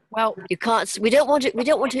 Well, you can't. We don't want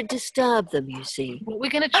to disturb them. You see. What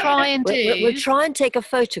we're going to try and do. We'll try and take a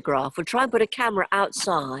photograph. We'll try and put a camera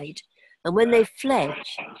outside, and when they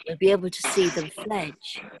fledge, we'll be able to see them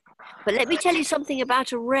fledge. But let me tell you something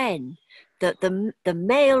about a wren. That the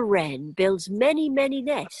male wren builds many, many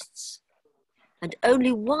nests, and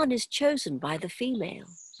only one is chosen by the female.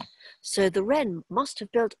 So the wren must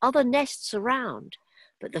have built other nests around,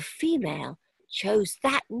 but the female chose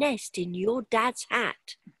that nest in your dad's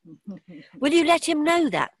hat. Will you let him know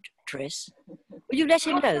that, Tris? Will you let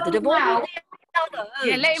him know that of all the other homes?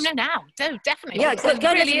 Yeah, let him know now. No, definitely. Yeah,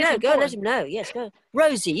 go let him know. Go let him know. Yes, go.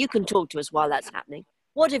 Rosie, you can talk to us while that's happening.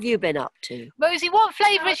 What have you been up to? Rosie, what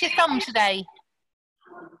flavour is your thumb today?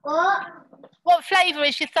 What? What flavour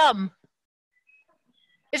is your thumb?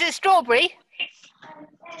 Is it strawberry?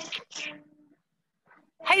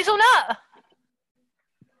 Hazelnut?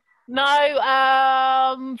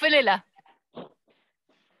 No, vanilla.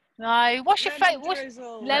 No, what's your favourite?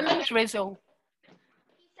 Lemon drizzle.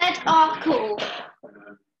 He said, cool.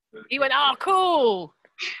 He went, cool.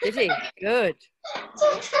 Did he? Good.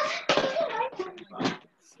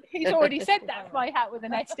 He's already said that, my hat with a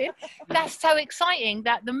nest in. That's so exciting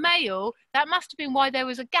that the male, that must have been why there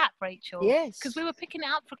was a gap, Rachel. Yes. Because we were picking it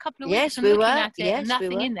up for a couple of weeks and looking at it and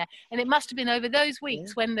nothing we in there. And it must have been over those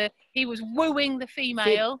weeks when he was wooing the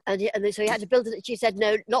female. And so he had to build it. She said,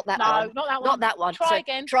 no, not that one. No, not that one. Not that one. Try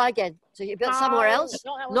again. Try again. So you built somewhere else?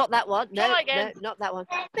 Not that one. No, Try again. No, not that one.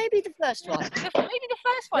 Maybe the first one. Maybe the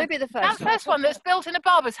first one. Maybe the first one. That first one that's built in a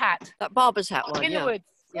barber's hat. That barber's hat one, In the woods.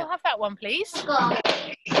 Yeah. We'll have that one, please. So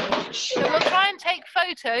we'll try and take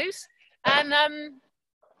photos. And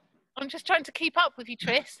I'm just trying to keep up with you,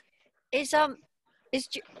 Tris. Is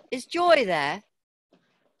Joy there?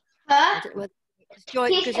 Huh? Is Joy,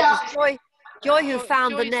 because it was Joy who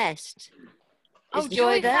found the nest. Is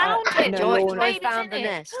Joy there? Found it. No, Joy found the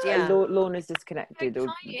nest. Yeah. Lorna's disconnected.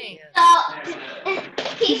 Stop.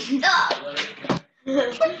 Stop.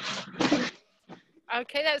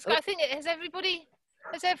 Okay, that's good. I think has everybody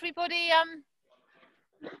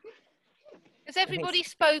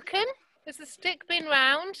spoken? Has the stick been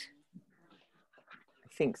round? I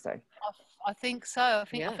think so. I think so. I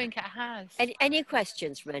think it has. Any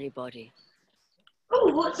questions from anybody?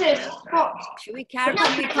 Oh, what's this? What? Should we carry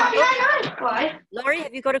on? No, why? Laurie,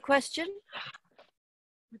 have you got a question?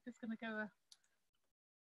 We're just going to go.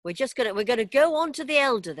 We're gonna go on to the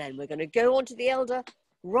elder then. We're gonna go on to the elder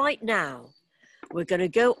right now. We're gonna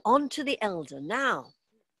go on to the elder now.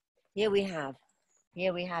 Here we have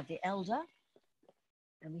the elder,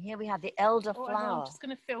 and here we have the elder flower. I'm just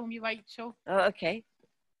gonna film you, Rachel. Oh, okay.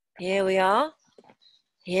 Here we are.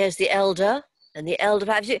 Here's the elder and the elder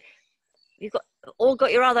flower. You've all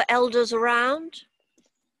got your other elders around.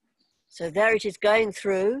 So there it is going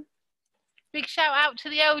through. Big shout out to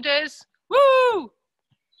the elders. Woo!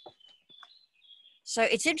 So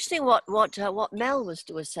it's interesting what Mel was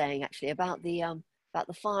saying actually about the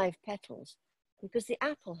 5 petals, because the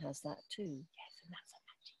apple has that too. Yes, and that's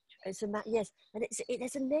a magic tree. Yes, and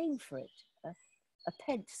there's a name for it. A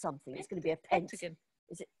pent something. It's going to be a pentagon.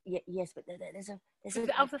 Is it? Yeah, yes, but there's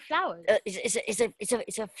of the flowers.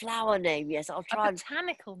 It's a flower name. Yes, I'll try. A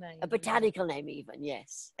botanical name. A botanical name, even.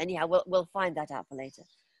 Yes. Anyhow, we'll find that out for later.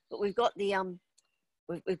 But we've got the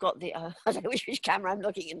We've got the, I don't know which camera I'm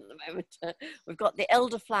looking in at the moment. We've got the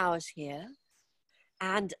elder flowers here.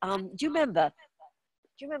 And do you remember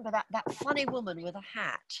that funny woman with a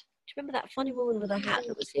hat? Do you remember that funny woman with a hat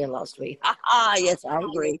that was here last week? Yes, I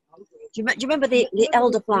agree. Do you remember the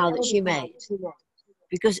elder flower that she made?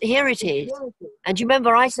 Because here it is. And do you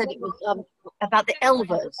remember I said it was about the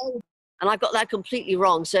elvers? And I got that completely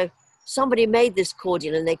wrong. So somebody made this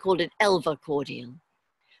cordial and they called it Elver cordial.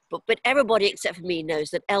 But everybody except for me knows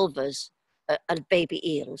that elvers are baby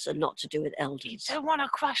eels and not to do with elders. You don't want to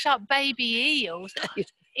crush up baby eels.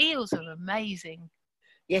 Eels are amazing.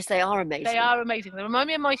 Yes, they are amazing. They are amazing. They remind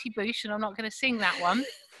me of Mighty Boosh, and I'm not going to sing that one.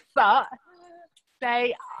 But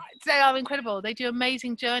they are incredible. They do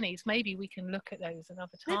amazing journeys. Maybe we can look at those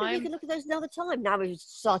another time. Maybe we can look at those another time. Now we've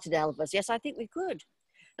started elvers. Yes, I think we could.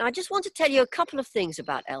 Now, I just want to tell you a couple of things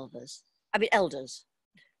about elders. I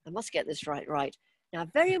must get this right. Now,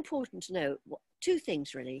 very important to know, 2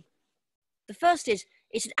 things really. The first is,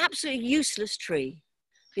 it's an absolutely useless tree.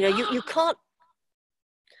 You know, you can't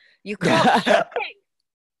you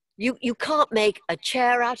can't make a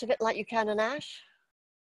chair out of it like you can an ash.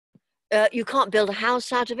 You can't build a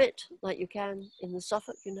house out of it like you can in the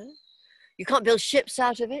Suffolk, you know. You can't build ships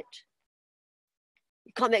out of it.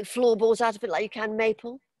 You can't make floorboards out of it like you can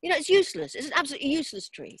maple. You know, it's useless. It's an absolutely useless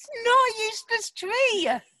tree. It's not a useless tree.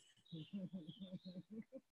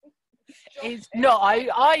 It's not.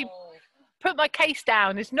 I put my case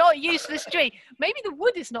down. It's not a useless tree. Maybe the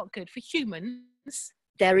wood is not good for humans.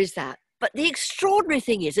 There is that. But the extraordinary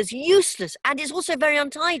thing is, it's useless and it's also very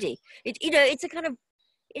untidy. It's a kind of,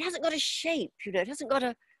 it hasn't got a shape, you know. It hasn't got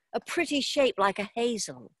a pretty shape like a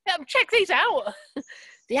hazel. Check these out.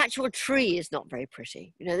 The actual tree is not very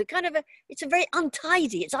pretty. You know, it's a very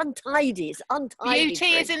untidy. It's untidy. Beauty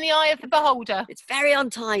tree. Is in the eye of the beholder. It's very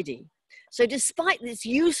untidy. So despite this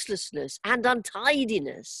uselessness and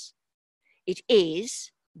untidiness, it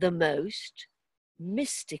is the most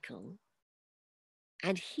mystical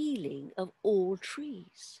and healing of all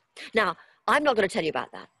trees. Now, I'm not going to tell you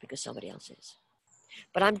about that because somebody else is.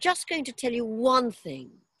 But I'm just going to tell you one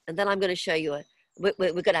thing, and then I'm going to show you, we're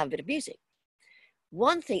going to have a bit of music.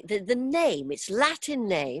 One thing, the name, its Latin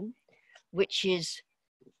name, which is,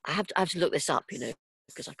 I have to look this up, you know,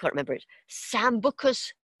 because I can't remember it.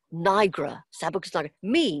 Sambucus nigra. Sambucus nigra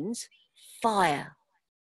means fire.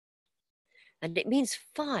 And it means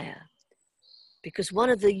fire because one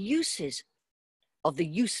of the uses of the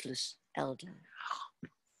useless elder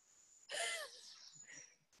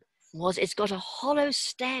was it's got a hollow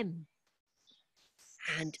stem.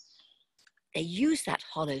 And they use that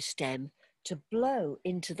hollow stem to blow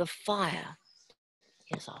into the fire.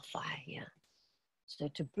 Here's our fire here. So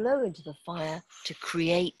to blow into the fire to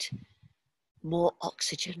create more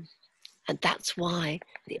oxygen. And that's why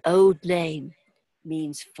the old name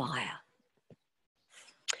means fire.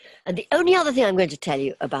 And the only other thing I'm going to tell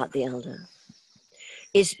you about the elder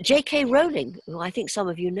is J.K. Rowling, who I think some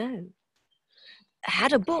of you know,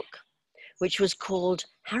 had a book which was called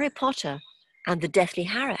Harry Potter and the Deathly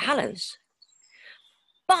Hallows.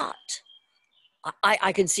 But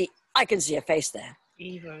I can see a face there.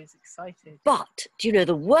 Eva is excited. But do you know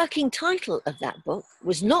the working title of that book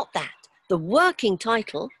was not that. The working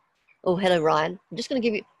title, oh, hello, Ryan. I'm just going to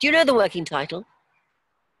give you, do you know the working title?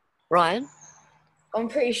 Ryan? I'm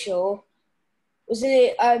pretty sure. Wasn't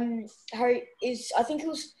it, Harry, I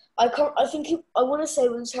want to say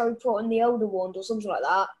it was Harry Potter and the Elder Wand or something like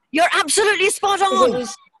that. You're absolutely spot on.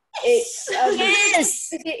 Yes!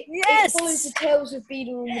 It follows the tales of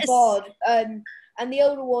Beedle and the Bard. And the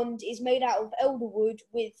Elder Wand is made out of elder wood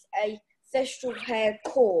with a thestral hair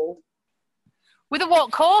core. With a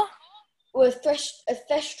what core? With a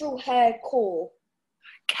thestral hair core.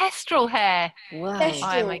 kestrel hair. Wow.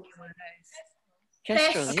 I am making one of those.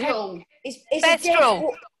 Kestrel, yeah. Kestrel. It's a dead.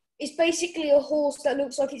 It's basically a horse that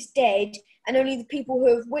looks like it's dead, and only the people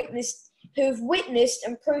who have witnessed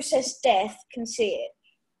and processed death can see it.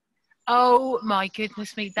 Oh my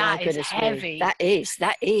goodness me, that is heavy. That is.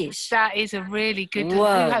 That is a really good.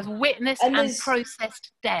 Whoa. Who has witnessed and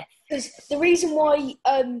processed death? Because the reason why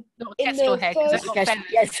not in kestrel the hair, first,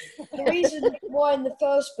 yes. the reason why in the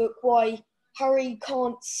first book why Harry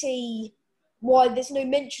can't see, why there's no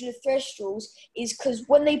mention of Thestrals, is because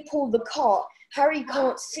when they pull the cart, Harry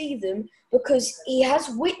can't see them because he has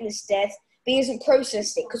witnessed death, but he hasn't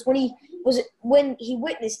processed it. Because when he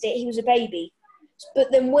witnessed it, he was a baby.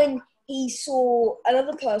 But then when he saw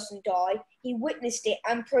another person die, he witnessed it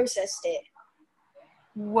and processed it.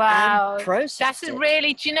 Wow, that's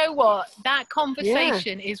really. Do you know what? That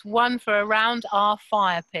conversation is one for around our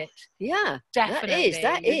fire pit. Yeah, definitely.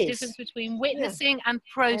 That the is. difference between witnessing and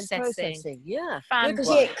processing. Yeah, because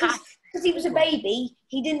he was a baby,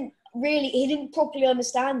 he didn't properly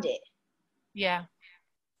understand it. Yeah.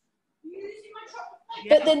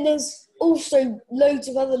 But then there's also loads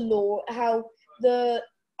of other lore, how one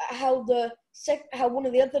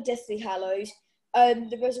of the other Deathly Hallows,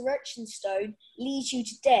 the Resurrection Stone, leads you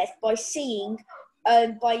to death by showing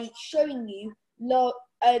you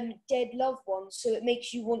dead loved ones. So it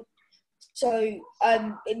makes you want. So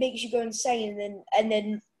it makes you go insane, and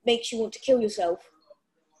then makes you want to kill yourself.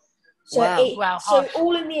 So so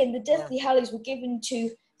all in the end, the Deathly Hallows were given to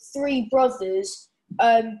 3 brothers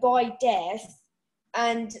by death,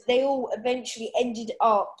 and they all eventually ended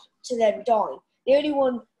up to them dying. The only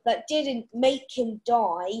one that didn't make him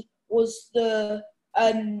die was the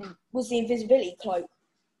invisibility cloak.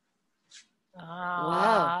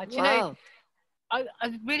 Wow! Do you know? I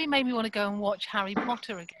really made me want to go and watch Harry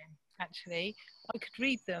Potter again. Actually, I could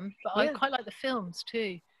read them, but I quite like the films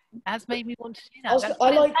too. It has made me want to do that. I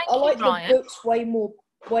like the books way more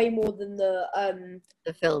than the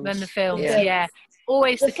films. Than the films, yeah.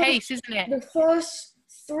 Always the case, isn't it? The first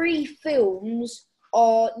 3 films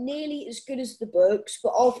are nearly as good as the books,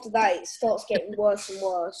 but after that it starts getting worse and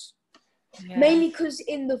worse. Yeah. Mainly because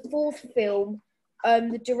in the 4th film,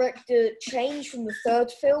 the director changed from the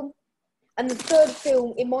 3rd film, and the 3rd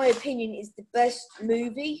film, in my opinion, is the best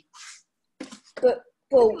movie. But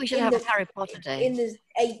we should have a Harry Potter day in the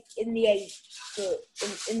 8th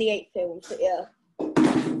film. But yeah.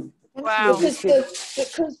 Wow. Because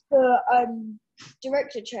the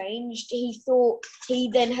director changed, he thought he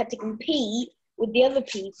then had to compete with the other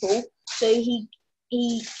people. So he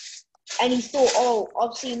thought, oh,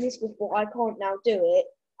 I've seen this before, I can't now do it,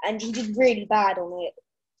 and he did really bad on it.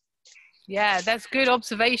 Yeah, that's good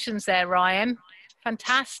observations there, Ryan.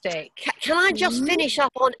 Fantastic. Can I just finish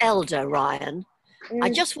up on Elder, Ryan? I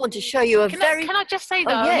just want to show you Can I just say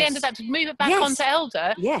though, at the end of that, to move it back onto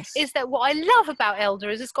Elder, is that what I love about Elder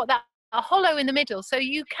is it's got that a hollow in the middle, so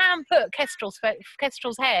you can put Kestrel's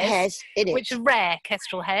hairs in it, which are rare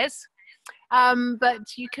Kestrel hairs.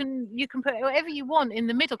 But you can put whatever you want in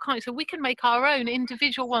the middle, can't you? So we can make our own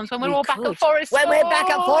individual ones when we're all back at Forest School. When we're back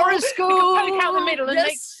at Forest School, we can poke out the middle and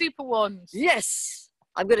make super ones. Yes,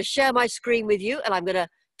 I'm going to share my screen with you, and I'm going to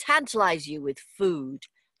tantalize you with food.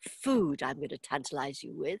 Food I'm going to tantalize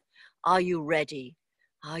you with. Are you ready?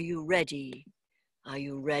 Are you ready? Are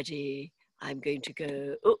you ready? I'm going to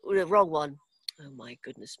go, oh, the wrong one. Oh my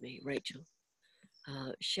goodness me, Rachel.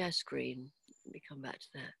 Share screen. Let me come back to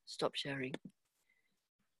that. Stop sharing.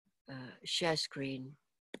 Share screen.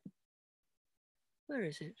 Where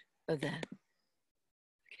is it? Oh, there.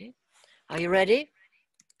 Okay. Are you ready?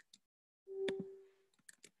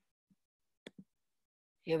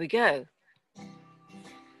 Here we go.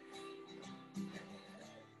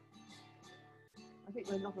 I think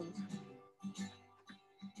we're not on.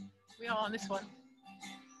 We are on this one.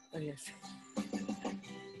 Oh, yes.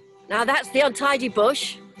 Now that's the untidy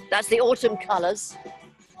bush. That's the autumn colours.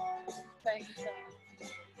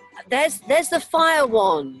 There's the fire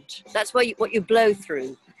wand. That's what you blow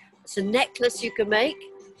through. It's a necklace you can make.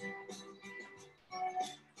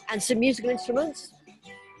 And some musical instruments.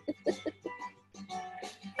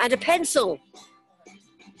 And a pencil.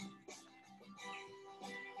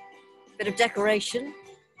 Bit of decoration.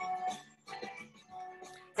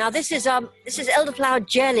 Now this is elderflower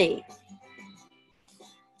jelly.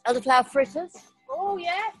 Elderflower fritters. Oh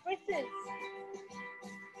yeah, fritters.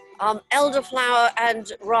 Elderflower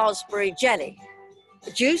and raspberry jelly.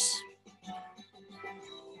 Juice.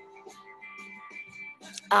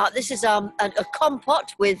 This is a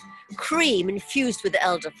compote with cream infused with the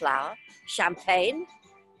elderflower. Champagne.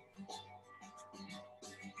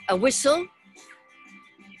 A whistle.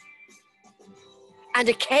 And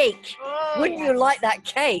a cake. Oh, Wouldn't you like that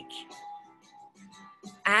cake?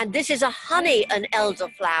 And this is a honey and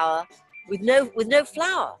elderflower with no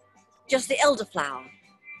flower, just the elderflower.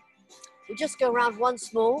 We'll just go around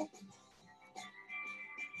once more.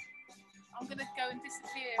 I'm going to go and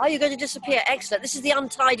disappear. Are you going to disappear? Excellent. This is the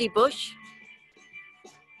untidy bush.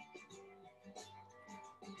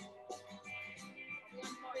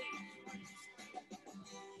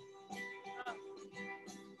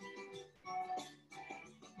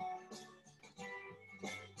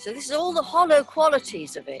 So this is all the hollow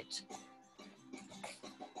qualities of it.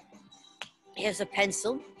 Here's a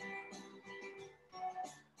pencil.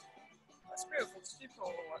 That's beautiful. Stick all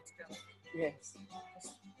the way together. Yes.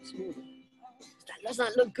 Doesn't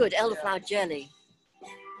that look good? Elderflower jelly.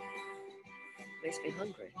 Makes me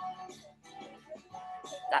hungry.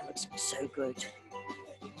 That looks so good.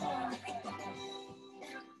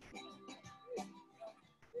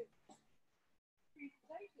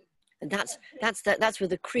 And that's with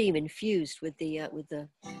the cream infused with the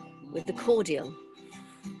cordial.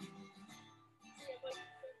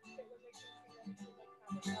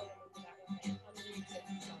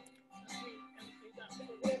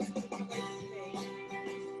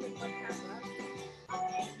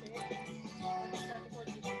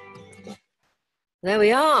 There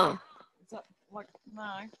we are. Is that like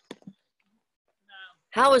now?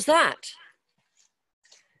 How was that?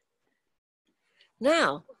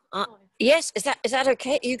 Now, yes, is that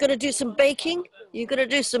okay? Are you going to do some baking? Are you going to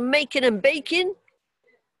do some making and baking?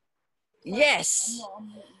 Yes.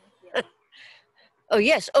 Oh,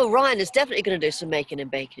 yes. Oh, Ryan is definitely going to do some making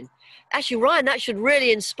and baking. Actually, Ryan, that should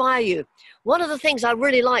really inspire you. One of the things I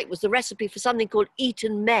really liked was the recipe for something called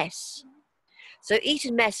Eton mess. So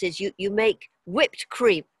Eton mess is you make whipped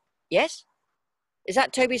cream. Yes? Is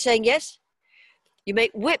that Toby saying yes? You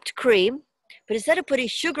make whipped cream, but instead of putting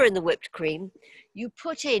sugar in the whipped cream, you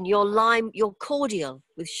put in your lime, your cordial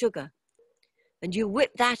with sugar, and you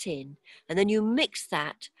whip that in, and then you mix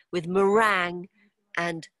that with meringue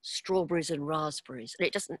and strawberries and raspberries.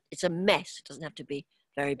 And it's a mess. It doesn't have to be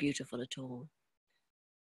very beautiful at all.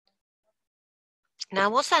 Now,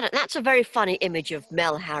 what's that? That's a very funny image of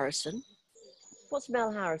Mel Harrison. What's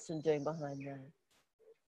Mel Harrison doing behind there?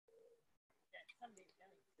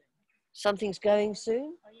 Something's going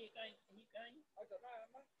soon? Are you going?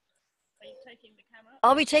 Are you taking the camera?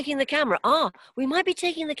 Are we taking the camera? Ah, we might be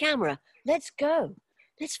taking the camera. Let's go.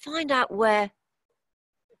 Let's find out where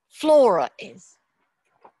Flora is.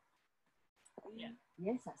 Yeah.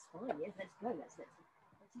 Yes, that's fine. Yes, let's go. Let's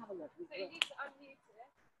have a look. So you need to unmute it.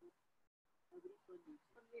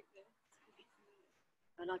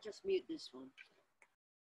 And I'll just mute this one.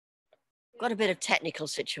 Got a bit of technical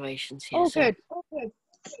situations here. Oh, so. good. Oh, good.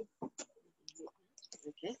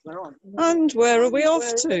 Okay, we're on. And where are we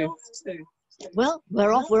off to? Well,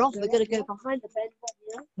 we're off. We're going to go behind the bend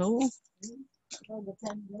here. Oh. Behind the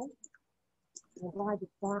bend here.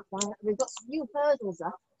 We've got some new hurdles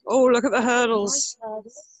up. Oh, look at the hurdles. Nice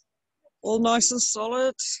hurdles. All nice and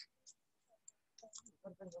solid.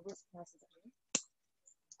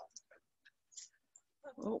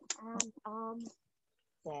 Oh.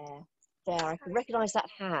 There. I can recognise that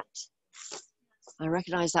hat. I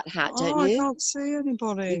recognise that hat, don't you? I can't see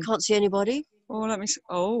anybody. You can't see anybody? Oh, let me see.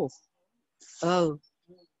 Oh. Oh.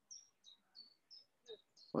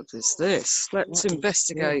 What is this? Let's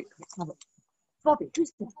investigate. Bobby,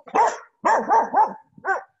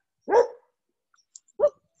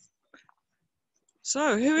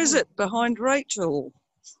 So, who is it behind Rachel?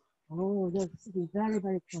 Oh, no, be very,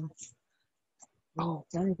 very careful. Oh,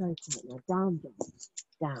 very, very careful.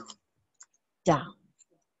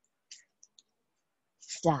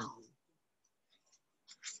 Down.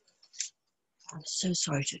 I'm so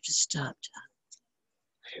sorry to have disturbed her.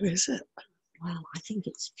 Who is it? Well, I think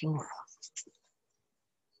it's Flora.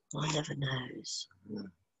 One never knows.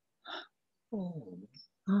 Oh,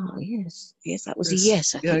 yes. Yes, that was a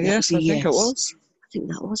yes. I think it was. I think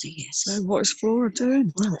that was a yes. So what is Flora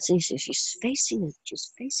doing? Well, it's easy. She's facing a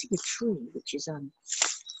tree, which is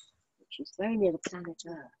very near the planet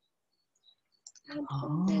Earth.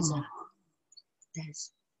 And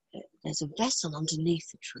there's a vessel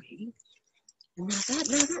underneath the tree. And now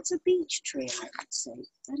that's a beech tree, I would say.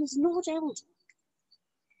 That is not elder.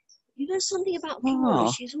 You know something about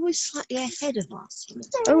Flora? She's always slightly ahead of us. You know?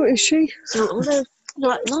 Oh, is she? So although,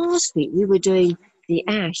 like last week, we were doing the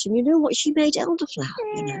ash, and you know what? She made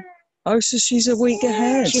elderflower, you know. Oh, so she's a week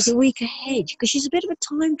ahead. She's a week ahead, because she's a bit of a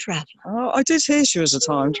time traveller. Oh, I did hear she was a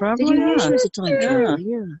time traveller. Did you hear she was a time traveller?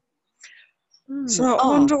 Yeah. So I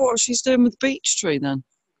wonder what she's doing with beech tree then.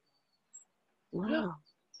 Wow.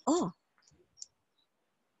 Oh.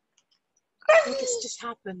 Look, it's just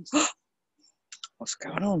happened. What's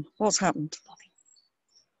going on? What's happened?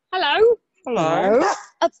 Hello. Hello.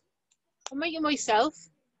 I'm making myself.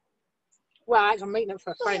 Well, actually, I'm making it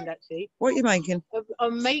for a friend, actually. What are you making?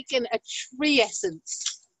 I'm making a tree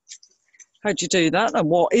essence. How'd you do that? And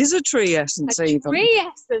what is a tree essence even? Tree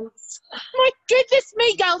essence? My goodness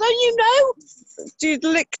me, gal, don't you know? Do you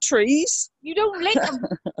lick trees? You don't lick them,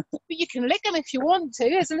 but you can lick them if you want to.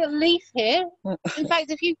 There's a little leaf here. In fact,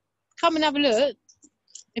 if you come and have a look,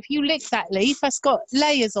 if you lick that leaf, that's got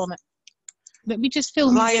layers on it. Let me just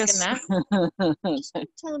film you licking that.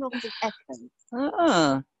 Turn off the echo.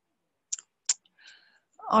 Ah.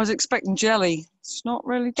 I was expecting jelly. It's not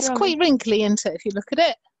really jelly. It's quite wrinkly, isn't it, if you look at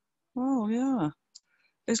it? Oh, yeah.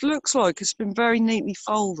 It looks like it's been very neatly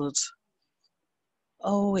folded.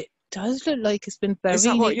 Oh, it does look like it's been very neatly folded. Is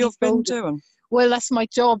that what you've been doing? Well, that's my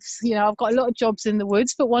jobs. You know, I've got a lot of jobs in the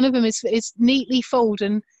woods, but one of them is neatly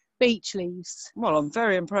folding beech leaves. Well, I'm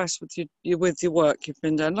very impressed with your work you've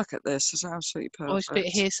been doing. Look at this. It's absolutely perfect. I was going to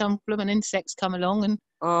hear some blooming insects come along.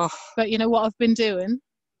 Oh. But you know what I've been doing?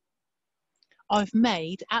 I've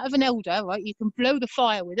made, out of an elder, right, you can blow the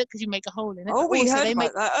fire with it because you make a hole in it. Oh, we heard they about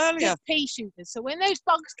make that earlier. pea shooters. So when those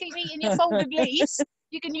bugs keep eating your folded leaves,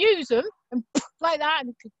 you can use them and like that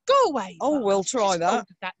and go away. Oh, we'll try that.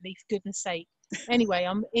 That leaf, goodness sake. Anyway,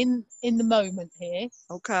 I'm in the moment here.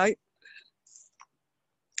 Okay.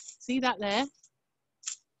 See that there?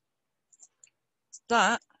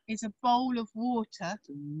 That is a bowl of water,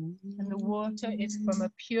 and the water is from a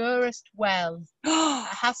purest well. It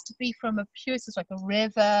has to be from a pure, so it's like a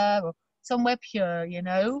river or somewhere pure, you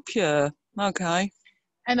know. Pure, okay.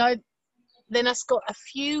 And then I've got a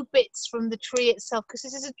few bits from the tree itself, because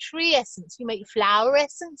this is a tree essence. You make flower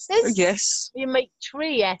essences. Yes. You make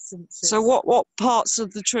tree essences. So what parts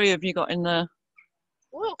of the tree have you got in there?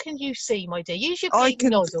 What can you see, my dear? Use your big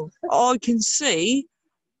nozzle. I can see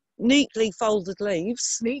neatly folded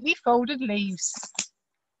leaves. Neatly folded leaves.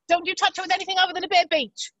 Don't you touch it with anything other than a bit of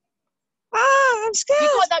beech. Ah, I'm scared.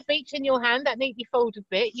 You've got that beech in your hand, that neatly folded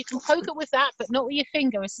bit. You can poke it with that, but not with your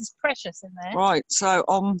finger. It's as precious in there. Right, so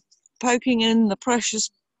I'm poking in the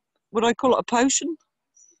precious, would I call it a potion?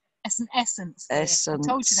 It's an essence. Essence.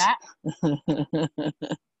 I told you that.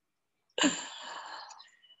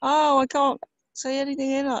 Oh, I can't see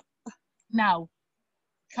anything in it. Now,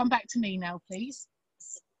 come back to me now, please.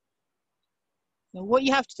 Now, what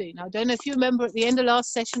you have to do, now, I don't know if you remember at the end of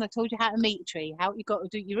last session, I told you how to meet a tree, how you got to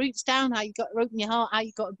do your roots down, how you got to open your heart, how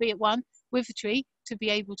you got to be at one with the tree to be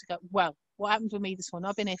able to go. Well, what happened with me this one?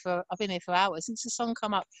 I've been here for hours since the sun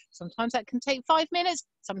come up. Sometimes that can take 5 minutes,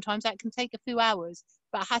 sometimes that can take a few hours,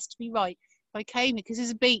 but it has to be right. I came here because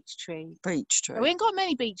it's a beech tree. Beech tree. We ain't got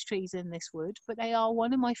many beech trees in this wood, but they are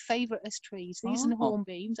one of my favouriteest trees. These and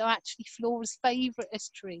hornbeams are actually Flora's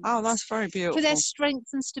favouriteest trees. Oh, that's very beautiful. For their strength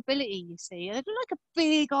and stability, you see. They look like a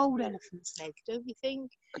big old elephant's leg, don't you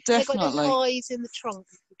think? Definitely. They've got little eyes in the trunk.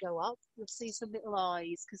 If you go up, you'll see some little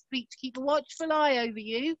eyes. Because beech keep a watchful eye over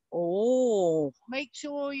you. Oh. Make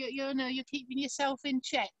sure you're keeping yourself in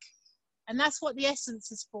check. And that's what the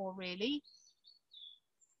essence is for, really.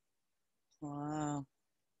 Wow.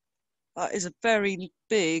 That is a very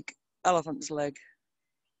big elephant's leg.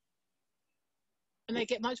 And they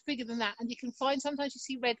get much bigger than that. And you can find, sometimes you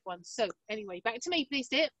see red ones. So anyway, back to me, please,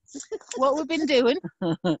 dear. What we've been doing.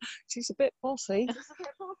 She's a bit bossy.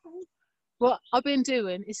 What I've been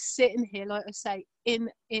doing is sitting here, like I say, in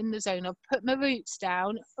the zone. I've put my roots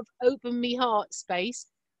down. I've opened my heart space.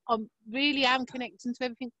 I really am connecting to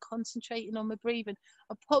everything, concentrating on my breathing.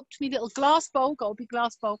 I popped my little glass bowl, got a big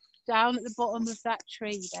glass bowl, down at the bottom of that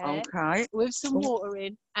tree there. Okay. With some water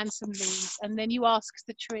in and some leaves. And then you ask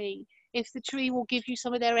the tree if the tree will give you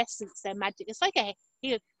some of their essence, their magic. It's like have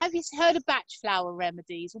you heard of batch flower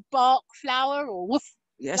remedies, or bark flower, or woof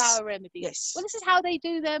flower remedies? Yes. Well, this is how they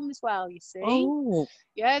do them as well, you see. Oh.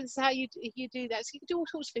 Yeah, this is how you do that. So you can do all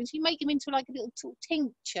sorts of things. You make them into like a little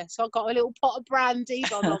tincture. So I've got a little pot of brandy,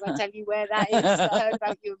 but I'm not going to tell you where that is. I heard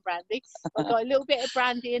about you and brandy. I've got a little bit of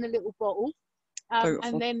brandy in a little bottle.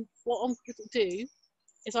 And then what I'm going to do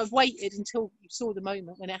is I've waited until you saw the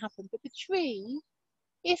moment when it happened. But the tree,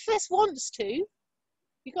 if this wants to,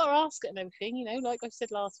 you've got to ask it and everything, like I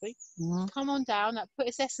said last week. Mm-hmm. Come on down, put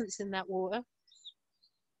its essence in that water.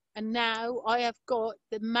 And now I have got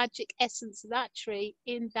the magic essence of that tree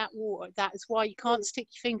in that water. That is why you can't stick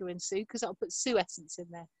your finger in Sue, because I'll put Sue essence in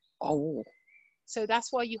there. Oh. So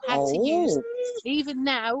that's why you had to use, even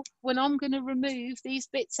now, when I'm going to remove these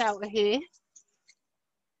bits out of here,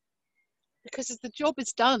 because the job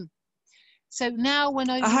is done. So now when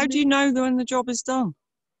I... How do you know when the job is done?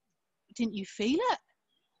 Didn't you feel it?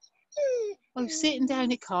 I was sitting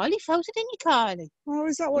down at Kylie. Felt it, didn't you, Kylie? Oh,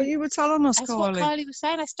 is that what you were telling us, That's Kylie? what Kylie was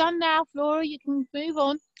saying. It's done now, Flora. You can move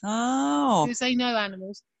on. Oh. Because they know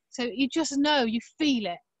animals. So you just know, you feel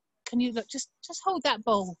it. Can you look? Just hold that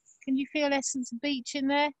bowl. Can you feel Essence of Beach in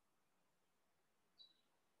there?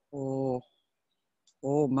 Oh,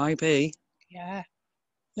 maybe. Yeah.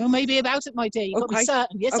 No, maybe about it, my dear. You've got to be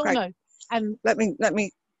certain. Yes or no? And let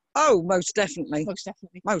me. Oh, most definitely. Most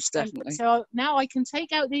definitely. Most definitely. So now I can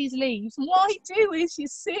take out these leaves. What I do is, you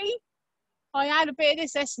see, I add a bit of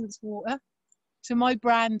this essence water to my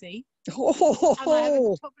brandy. Oh. And I have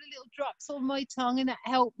a couple of little drops on my tongue, and that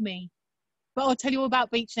helped me. But I'll tell you all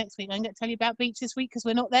about beach next week. I'm going to tell you about beach this week because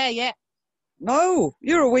we're not there yet. No,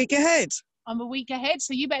 you're a week ahead. I'm a week ahead,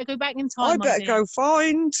 so you better go back in time. I better go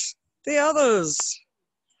find the others.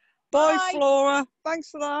 Bye, Flora. Thanks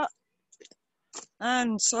for that.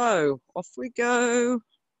 And so off we go.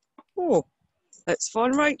 Oh, let's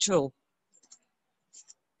find Rachel.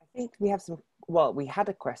 I think we have some. Well, we had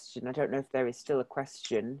a question. I don't know if there is still a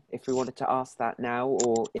question, if we wanted to ask that now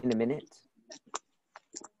or in a minute.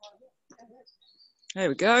 There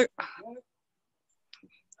we go.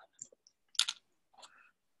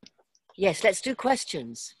 Yes, let's do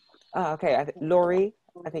questions. Oh, okay. Laurie,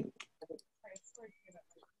 I think.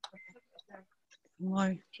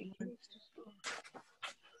 Why?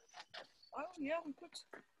 Oh, yeah, we could.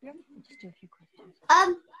 Yeah.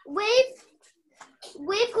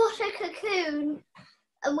 We've got a cocoon,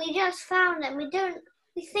 and we just found it. We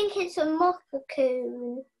think it's a moth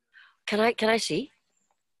cocoon. Can I see?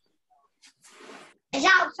 It's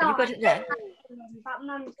outside. Have you got it there?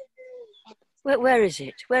 Where is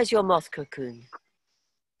it? Where's your moth cocoon?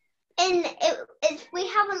 We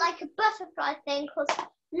have a butterfly thing, because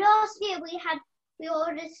last year we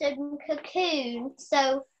ordered some cocoons,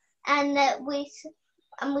 so we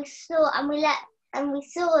saw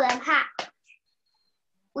them hatch.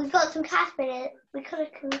 We've got some caterpillars. We've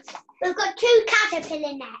got 2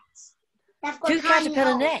 caterpillar nets. 2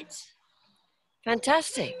 caterpillar nets.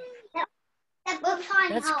 Fantastic.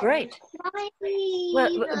 That's great.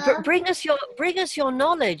 Well, bring us your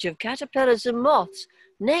knowledge of caterpillars and moths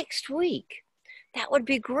next week. That would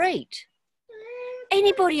be great.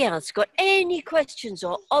 Anybody else got any questions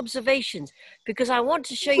or observations? Because I want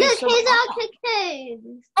to show you some. Look, here's our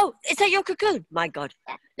cocoon. Oh, is that your cocoon? My God.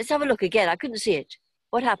 Let's have a look again. I couldn't see it.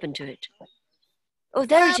 What happened to it? Oh,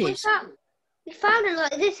 there it is. We found it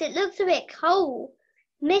like this. It looks a bit cold.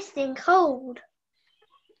 Misting cold.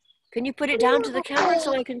 Can you put it down to the camera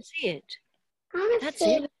so I can see it? That's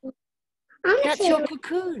it. That's your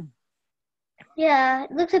cocoon. Yeah,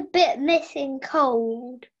 it looks a bit missing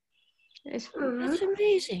cold. That's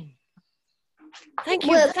amazing. Thank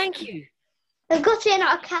you. Thank you. We've got it in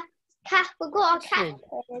our we've got our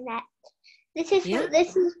caterpillar net. This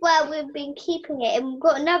is where we've been keeping it, and we've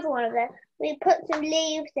got another one of them. We put some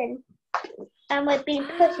leaves in, and we've been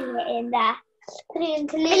putting it in there. Putting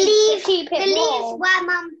into leaves to keep it warm. Leaves where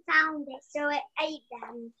Mum found it, so it ate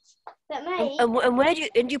them. But mate, and where do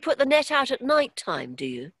you put the net out at night time? Do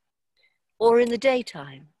you, or in the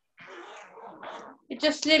daytime? It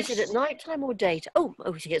just lives. Is it at night time or daytime? Oh,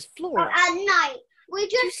 it's Flora. At night. We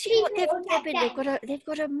just see what they've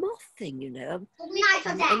got a moth thing, you know.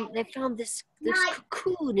 And they found this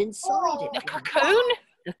cocoon inside it. A cocoon?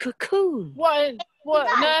 A cocoon. What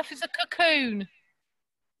on earth is a cocoon?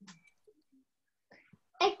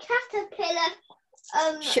 A caterpillar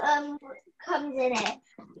comes in it.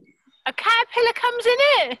 A caterpillar comes in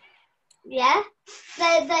it? Yeah.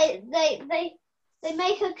 They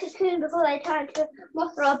make a cocoon before they turn into a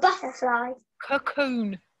moth or a butterfly.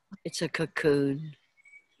 Cocoon. It's a cocoon.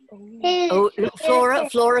 Oh, look,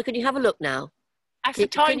 Flora, can you have a look now? That's a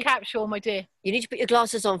time capsule, my dear. You need to put your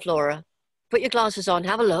glasses on, Flora. Put your glasses on,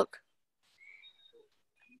 have a look.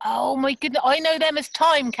 Oh my goodness, I know them as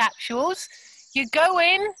time capsules. You go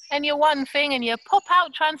in and you're one thing and you pop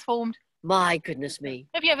out transformed. My goodness me.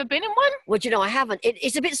 Have you ever been in one? Well, do you know, I haven't.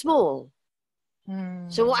 It's a bit small.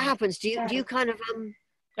 So what happens? Do you kind of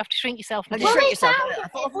You have to shrink yourself. I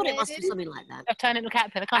thought it must be something like that. I've turned into a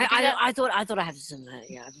caterpillar. I thought I had something like that.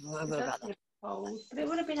 Yeah, I remember about that. But it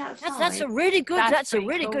would have been outside. That's a really good. That's a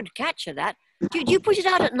really good catcher. That. Do you put it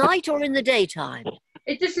out at night or in the daytime?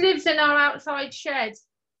 It just lives in our outside shed.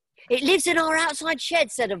 It lives in our outside shed,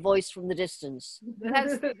 said a voice from the distance.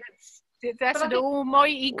 That's an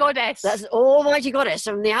almighty goddess. That's an almighty goddess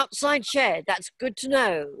from the outside shed. That's good to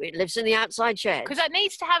know. It lives in the outside shed. Because that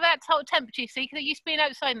needs to have that sort of temperature, see, because it used to be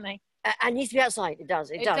outside, didn't they? It needs to be outside. It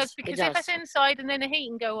does. It does. Because if it's inside and then the heat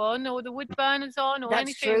can go on, or the wood burners on, or That's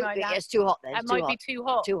anything true. like that. It's too hot then. That might be too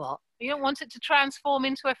hot. Too hot. You don't want it to transform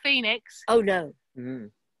into a phoenix. Oh, no.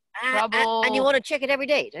 Trouble. And you want to check it every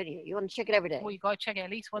day, don't you? You want to check it every day. Well, you got to check it at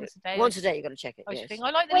least once a day. Once a day, you got to check it. I Yes. think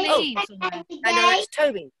I like the Wait, leaves. on there. I know that's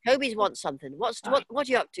Toby. Toby's wants something. What are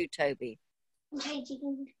you up to, Toby?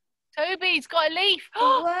 Toby's got a leaf. The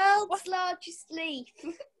world's largest leaf.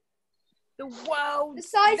 The world's The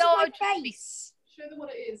size of my largest leaf. face. Show them what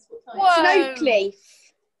it is. What type. Whoa. It's an oak leaf.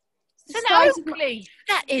 It's The an size oak of my- leaf.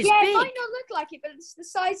 That is Yeah, it big. might not look like it, but it's the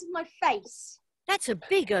size of my face. That's a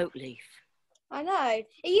big oak leaf. I know.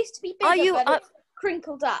 It used to be bigger, Are you but up? it's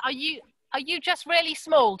crinkled up. Are you just really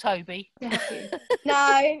small, Toby? No,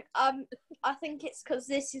 I think it's because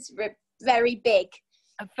this is very big.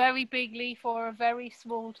 A very big leaf or a very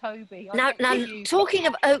small Toby? I Now, don't think you- talking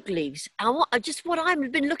of oak leaves, just what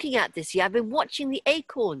I've been looking at this year, I've been watching the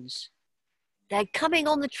acorns. They're coming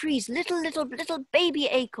on the trees, little baby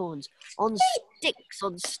acorns on sticks,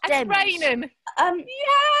 on stems. It's raining. Yeah,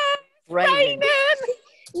 Raining.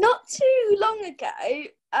 not too long ago,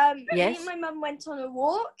 me Yes. and my mum went on a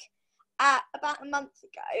walk about a month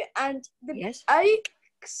ago, and the Yes.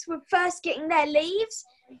 oaks were first getting their leaves,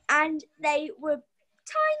 and they were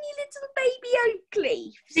tiny little baby oak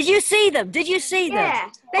leaves. Did you see them? Did you see them?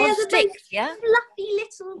 Yeah, they On are the sticks, most yeah? fluffy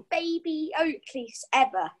little baby oak leaves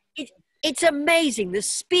ever. It's amazing. The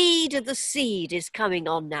speed of the seed is coming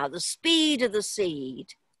on now. The speed of the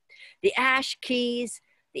seed. The ash keys,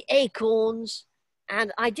 the acorns.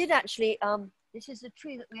 And I did actually, this is a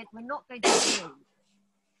tree that we're not going to prune.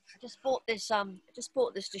 I just bought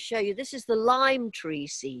this to show you. This is the lime tree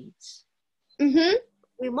seeds. Mm-hmm.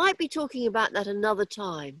 We might be talking about that another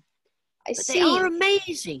time. I But see. they are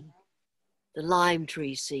amazing. The lime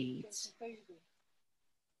tree seeds.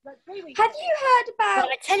 Have you heard about?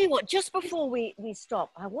 But I tell you what, just before we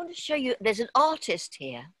stop, I want to show you, there's an artist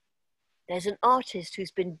here. There's an artist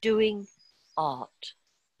who's been doing art.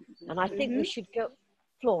 And I think we should go, An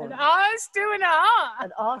Flora. artist doing art.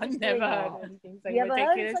 An artist I've never doing heard art. anything so You ever heard of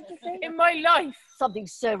ridiculous such a thing? in my life. Something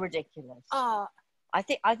so ridiculous. Art. I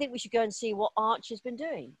think we should go and see what art she's been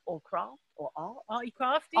doing, or craft, or art. Arty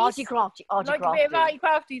crafty. Arty crafty, arty Like a bit of crafty. arty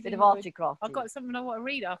crafty. Bit of arty crafty. I've got something I want to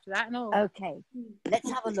read after that and all. Okay, let's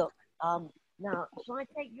have a look. Now, shall I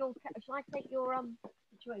take your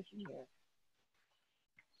situation here?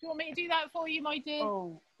 Do you want me to do that for you, my dear?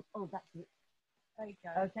 Oh, that's it. There you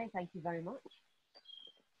go. Okay, thank you very much.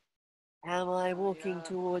 Am I walking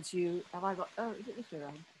towards you? Have I got? Oh, is it this way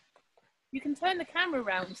around? You can turn the camera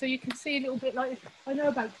around so you can see a little bit like. I know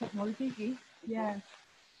about technology, do you? Yeah.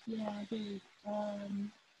 Yeah, I do.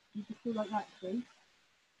 You just do like that, see?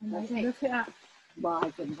 And Okay. look at that. Well,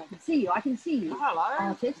 I can see you. I can see you. Hello.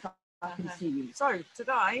 Artist, I can see you. So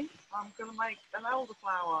today I'm going to make an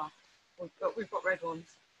elderflower. We've got red ones.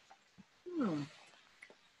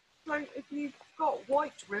 So if you've got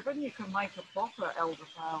white ribbon, you can make a proper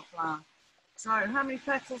elderflower. So how many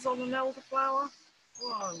petals on an elderflower?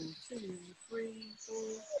 1, 2, 3, 4,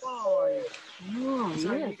 5. Oh,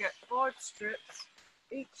 So yes. you get 5 strips.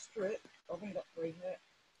 Each strip, I think I've got 3 here.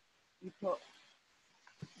 You put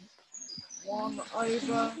 1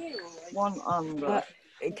 over, 1 under.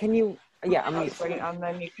 Can you? Yeah, I mean, And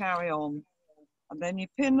then you carry on. And then you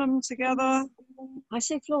pin them together. I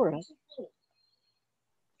say Flora.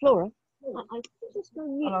 Flora, I just go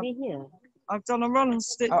meet me here. I've done a run and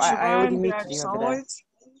stitch Oh, I already around the muted you over there. outside.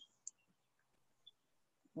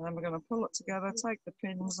 And then we're going to pull it together, take the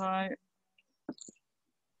pins out.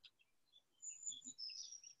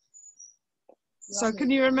 So can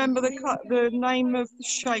you remember the name of the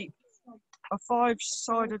shape? A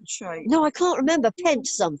 5-sided shape. No, I can't remember. Pent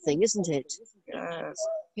something, isn't it? Yes.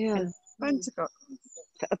 Yeah. Pentagon.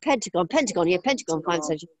 A pentagon. Pentagon. Yeah, pentagon. Fine.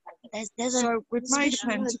 So there's a. So we've made a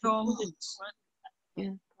special word for pentagon. points. Yeah.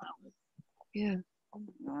 Yeah.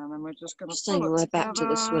 And then we're just going to Staying pull it right back to the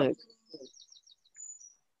together. smoke.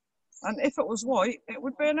 And if it was white, it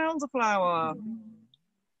would be an elderflower.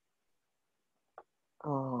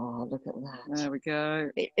 Oh, look at that. There we go.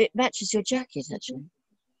 It matches your jacket, actually.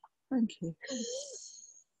 Thank you.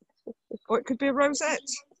 Or it could be a rosette.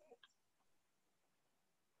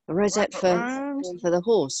 A rosette Wrap it round. for the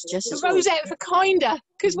horse, just as A rosette for kinder,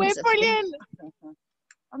 because we're Rosette. brilliant.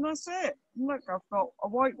 And that's it. Look, I've got a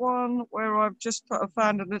white one where I've just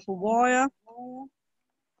found a little wire.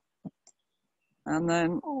 And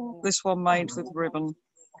then this one made with ribbon.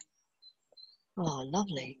 Oh,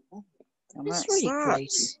 lovely. And That's that's really that.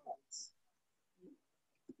 great.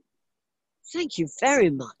 Thank you very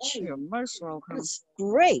much. You're most welcome. That's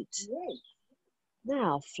great.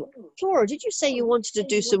 Now, Flora, did you say you wanted to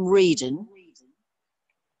do some reading?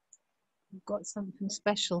 I've got something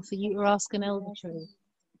special for you to ask an elder tree.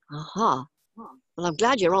 Aha. Well, I'm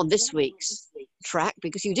glad you're on this week's track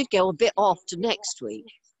because you did go a bit off to next week.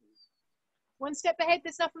 One step ahead,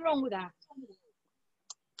 there's nothing wrong with that.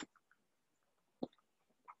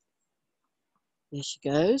 There she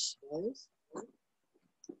goes.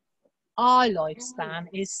 Our lifespan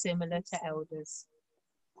is similar to elders.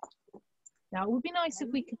 Now, it would be nice if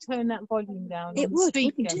we could turn that volume down It on the would,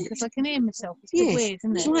 speaker, wouldn't it? because I can hear myself. It's a bit Yes. weird,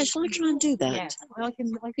 isn't it? Shall I try and do that? Yeah, I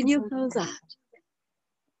can Can you talk hold about that?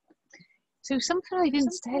 So something I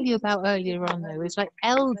didn't tell you about earlier on, though, is like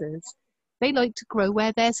elders, they like to grow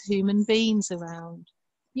where there's human beings around.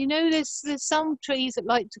 You know, there's some trees that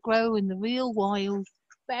like to grow in the real wild,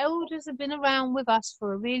 but elders have been around with us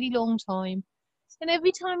for a really long time. And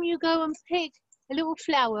every time you go and pick a little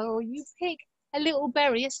flower or you pick a little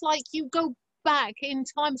berry, it's like you go back in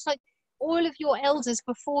time. It's like all of your elders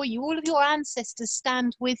before you, all of your ancestors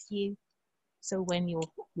stand with you. So when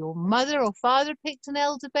your mother or father picked an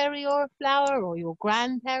elderberry or a flower, or your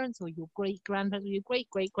grandparents or your great-grandparents or your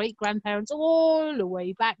great-great-great-grandparents, all the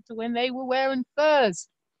way back to when they were wearing furs,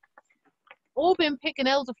 all been picking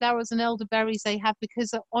elderflowers and elderberries they have,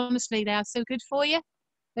 because honestly they are so good for you.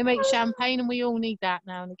 They make champagne, and we all need that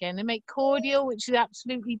now and again. They make cordial, which is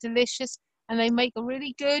absolutely delicious, and they make a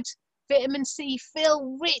really good vitamin C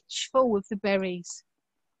fill, rich full of the berries.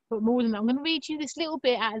 But more than that, I'm going to read you this little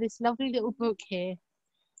bit out of this lovely little book here.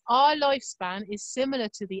 Our lifespan is similar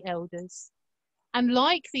to the elders, and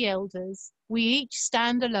like the elders, we each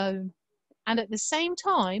stand alone, and at the same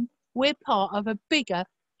time, we're part of a bigger,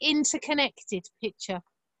 interconnected picture.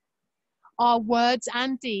 Our words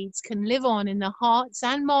and deeds can live on in the hearts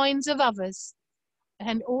and minds of others,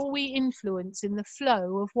 and all we influence in the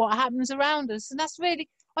flow of what happens around us. And that's really,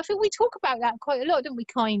 I think we talk about that quite a lot, don't we?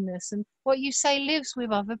 Kindness, and what you say lives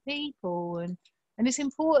with other people, and it's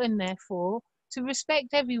important, therefore, to respect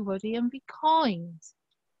everybody and be kind.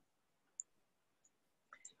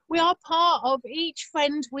 We are part of each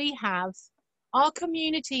friend we have, our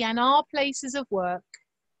community and our places of work.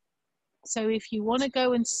 So if you want to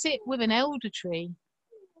go and sit with an elder tree,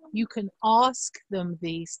 you can ask them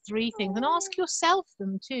these 3 things, and ask yourself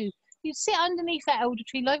them too. You sit underneath that elder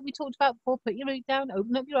tree, like we talked about before, put your root down,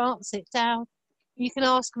 open up your heart, sit down. You can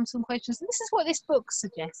ask them some questions. And this is what this book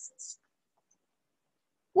suggests.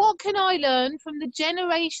 What can I learn from the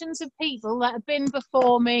generations of people that have been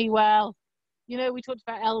before me? Well, you know, we talked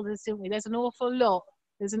about elders, didn't we? There's an awful lot.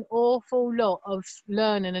 There's an awful lot of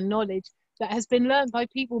learning and knowledge that has been learned by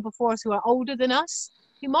people before us who are older than us,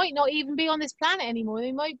 who might not even be on this planet anymore.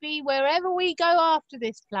 They might be wherever we go after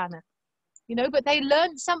this planet, you know, but they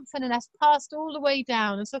learned something, and that's passed all the way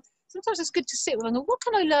down. And so sometimes it's good to sit with and go, what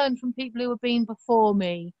can I learn from people who have been before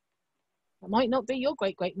me? It might not be your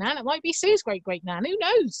great-great-nan. It might be Sue's great-great-nan. Who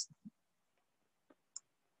knows?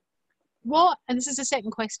 What, and this is the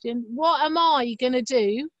second question, what am I going to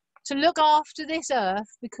do to look after this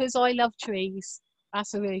earth because I love trees?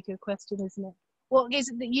 That's a really good question, isn't it? What is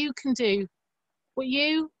it that you can do? What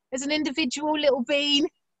you, as an individual little bean,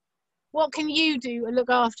 what can you do to look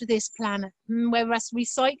after this planet? Whether it's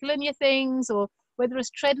recycling your things, or whether it's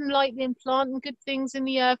treading lightly and planting good things in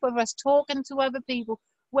the earth, whether it's talking to other people,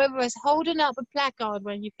 whether it's holding up a placard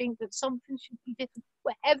when you think that something should be different,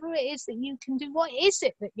 whatever it is that you can do, what is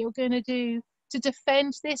it that you're going to do to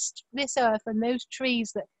defend this earth and those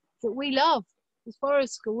trees that we love? Because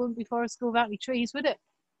forest school wouldn't be forest school without any trees, would it?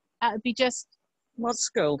 That would be just mud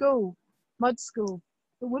school. Mud school.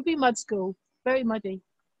 It would be mud school. Very muddy.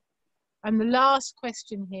 And the last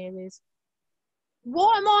question here is,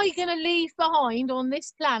 what am I going to leave behind on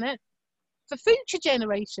this planet for future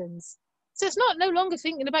generations? So it's no longer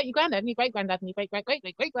thinking about your granddad and your great-granddad and your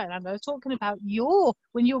great-great-great-great-great-granddad. I was talking about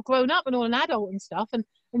when you're grown up and all an adult and stuff, and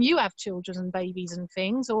you have children and babies and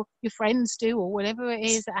things, or your friends do, or whatever it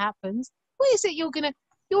is that happens. What is it you're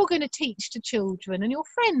gonna teach to children and your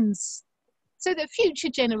friends, so that future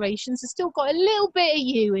generations have still got a little bit of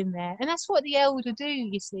you in there? And that's what the elder do,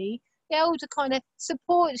 you see. The elder kind of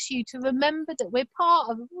supports you to remember that we're part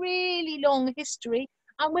of a really long history,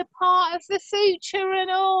 and we're part of the future and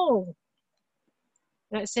all.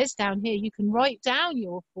 Now it says down here, you can write down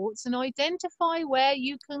your thoughts and identify where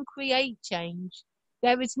you can create change.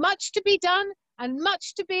 There is much to be done and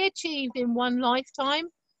much to be achieved in one lifetime.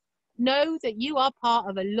 Know that you are part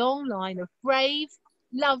of a long line of brave,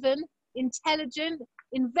 loving, intelligent,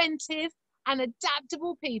 inventive, and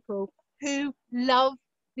adaptable people who love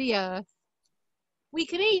the earth. We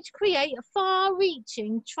can each create a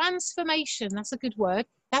far-reaching transformation. That's a good word.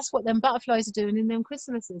 That's what them butterflies are doing in them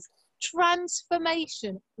chrysalises.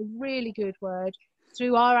 Transformation, a really good word.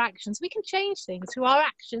 Through our actions, we can change things. Through our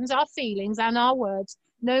actions, our feelings, and our words,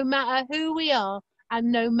 no matter who we are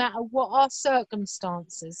and no matter what our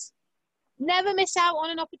circumstances. Never miss out on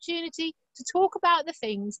an opportunity to talk about the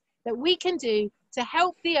things that we can do to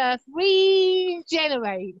help the earth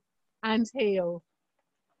regenerate and heal.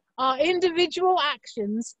 Our individual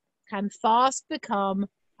actions can fast become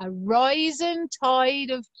a rising tide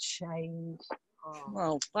of change.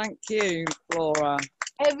 Well, thank you, Flora.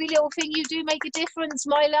 Every little thing you do make a difference,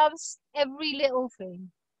 my loves. Every little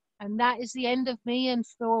thing. And that is the end of me and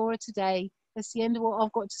Flora today. That's the end of what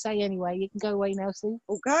I've got to say anyway. You can go away now, Sue.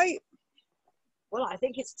 Okay. Well, I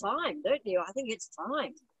think it's time, don't you? I think it's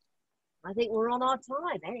time. I think we're on our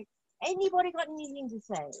time. Anybody got anything to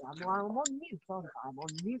say? I'm on mute, aren't I? I'm on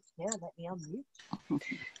mute here. Let me unmute.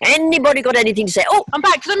 Anybody got anything to say? Oh, I'm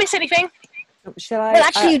back. Did I miss anything? Shall I? Well,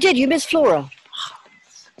 actually, you did. You missed Flora.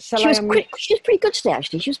 She was pretty good today,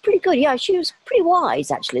 actually. She was pretty good. Yeah, she was pretty wise,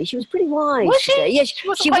 actually. She was pretty wise. Was she? Today. Yeah,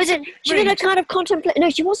 she did a kind of contemplation. No,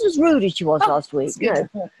 she wasn't as rude as she was last week. No,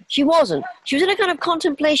 she wasn't. She was in a kind of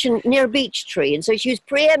contemplation near a beech tree, and so she was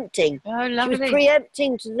preempting. Oh, lovely. She was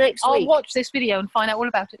preempting to the next week. I'll watch this video and find out all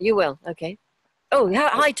about it. You will, okay. Oh,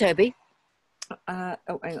 hi, Toby. Have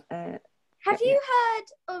you heard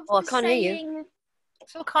of I the can't hear you. saying...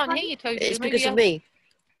 Still can't hear you, Toby. It's because of me.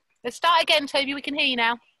 Let's start again, Toby. We can hear you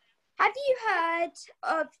now. Have you heard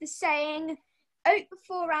of the saying, oat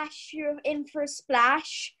before ash, you're in for a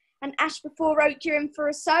splash, and ash before oat, you're in for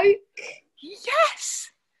a soak? Yes!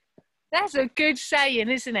 That's a good saying,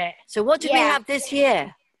 isn't it? So what did we have this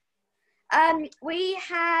year? We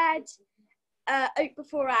had oat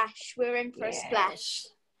before ash, we're in for a splash.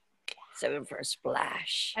 So in for a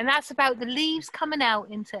splash. And that's about the leaves coming out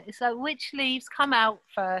into, so which leaves come out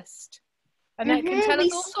first? And that can tell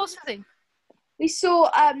us all sorts of things. We saw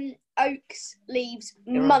oak's leaves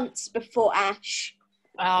months before ash.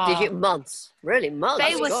 Did you? Months? Really? Months?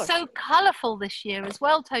 They were so colourful this year as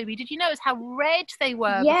well, Toby. Did you notice how red they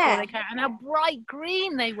were before they came out and how bright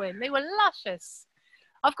green they were? They were luscious.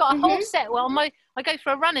 I've got a whole set. Well, I go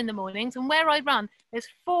for a run in the mornings, and where I run, there's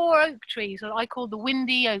 4 oak trees that I call the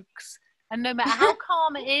windy oaks. And no matter how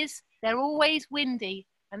calm it is, they're always windy.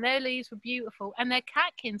 And their leaves were beautiful. And they're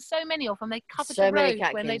catkins, so many of them. They covered the road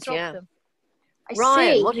when they dropped them.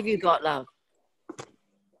 Ryan, what have you got, love?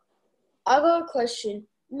 I got a question.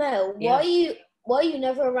 Mel, why are you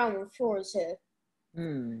never around when Flora's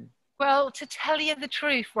here? Well, to tell you the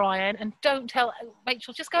truth, Ryan, and don't tell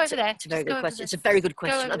Rachel, just go over there. It's a very good question. It's a very good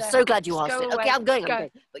question. I'm so glad you asked it. Okay, I'm going.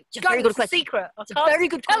 But it's a very good question. Secret. It's a very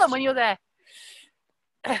good question. Tell them when you're there.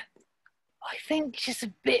 I think she's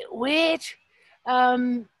a bit weird.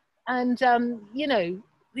 You know,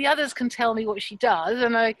 the others can tell me what she does,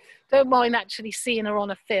 and I don't mind actually seeing her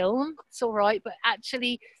on a film. It's all right, but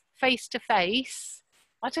actually face to face,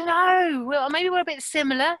 I don't know. Well, maybe we're a bit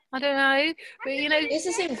similar. I don't know, but you know, it's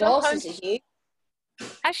the same glasses as you.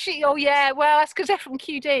 Has she? Oh yeah. Well, that's because they're from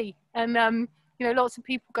QD, and you know, lots of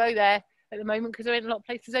people go there at the moment because there ain't a lot of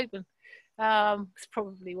places open. That's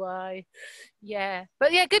probably why. Yeah,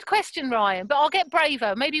 but yeah, good question, Ryan. But I'll get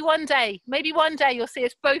braver. Maybe one day you'll see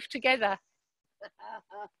us both together.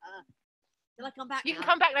 Can I come back? You can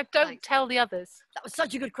come back. Now, don't tell the others. That was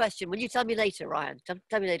such a good question. Will you tell me later, Ryan?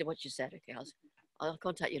 Tell me later what you said. Okay, I'll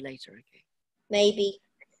contact you later. Okay. Maybe.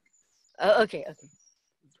 Okay.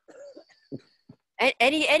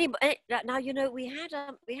 Any now, you know, we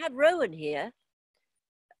had Rowan here.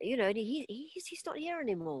 You know, and he's not here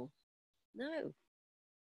anymore. No.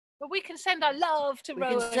 But we can send our love to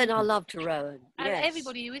Rowan. We can send our love to Rowan. And yes.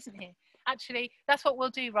 everybody who isn't here. Actually, that's what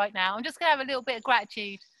we'll do right now. I'm just going to have a little bit of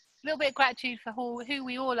gratitude. A little bit of gratitude for who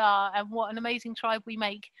we all are and what an amazing tribe we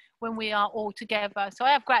make when we are all together. So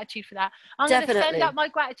I have gratitude for that. I'm going to send up my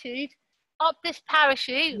gratitude up this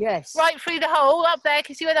parachute. Yes. Right through the hole up there.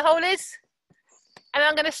 Can you see where the hole is? And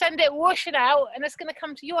I'm going to send it whooshing out, and it's going to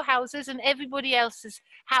come to your houses and everybody else's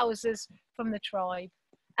houses from the tribe.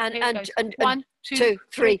 And 1, 2,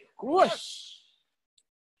 3, whoosh.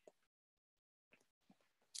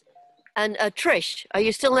 And Trish, are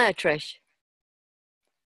you still there, Trish?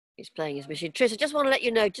 He's playing his machine. Trish, I just want to let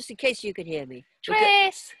you know, just in case you can hear me.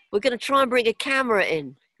 Trish! We're going to try and bring a camera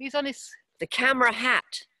in. He's on his... The camera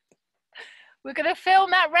hat. We're going to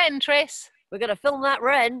film that wren, Trish. We're going to film that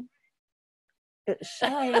wren.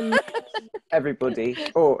 Everybody,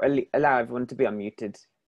 or allow everyone to be unmuted.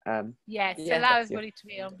 Yes, allow everybody to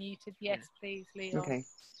be unmuted. Yes, please, Leon. Okay.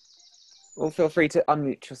 Well, feel free to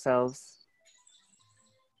unmute yourselves.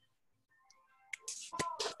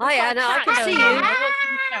 Hi, Anna. I can see you.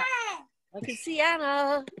 I can see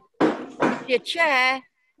Anna. Your chair.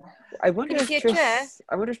 I wonder if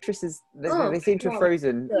Trish is. They seem to have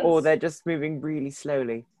frozen, or they're just moving really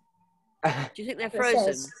slowly. Do you think they're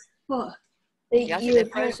frozen? Yeah, I think You're they're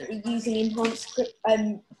frozen. apparently using enhanced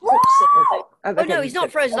crypsis. Oh no, he's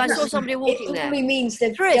not frozen. I saw somebody walking It there. probably means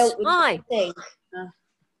they've Chris, dealt with hi. the thing.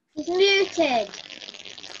 He's muted.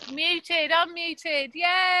 Muted, unmuted,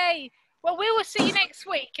 yay! Well, we will see you next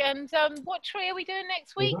week. And what tree are we doing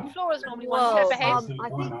next week? Flora's normally one Well, step ahead. I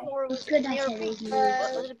think Flora was Good near a idea, beach. these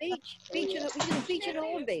Was it a beach? We did a beach and a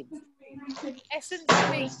hornbeam. Essence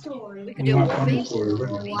of beach. We could do a hornbeam.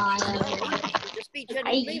 Why? Just beach and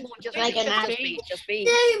a hornbeam, or just Like beach. an Just beach. Just beach.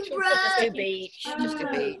 Just do beach. Just do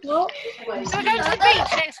beach. So we're going to the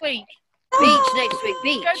beach next week. Beach next week.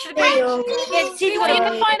 Beach. Go to the beach. Yeah, See what you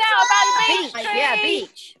can find out about the beach. Beach. Yeah,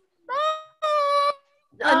 beach.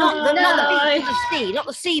 Not the beach, the sea, not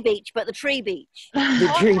the sea beach, but the tree beach.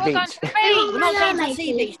 The tree We're going beach. to the We're beach. not going to the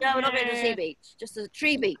sea beach. No, we're not going to the sea beach. Just the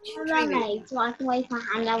tree beach. Tree beach. Mermaid, so I can wave my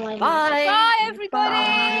hand and wave Bye. Bye,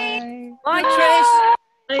 everybody. Bye,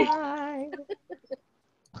 Tris. Bye.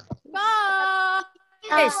 Bye.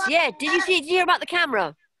 Yes, yeah. Did you hear about the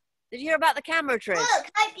camera? Did you hear about the camera, Tris? Look,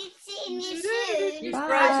 hope you've seen you soon. She's Bye.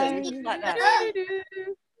 frozen, just like that.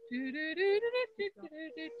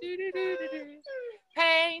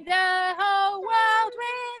 Paint the whole world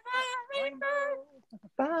with a rainbow.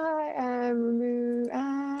 Bye,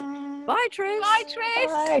 Bye, Tris. Bye, Tris.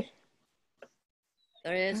 Bye.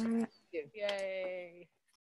 There he is. Yay.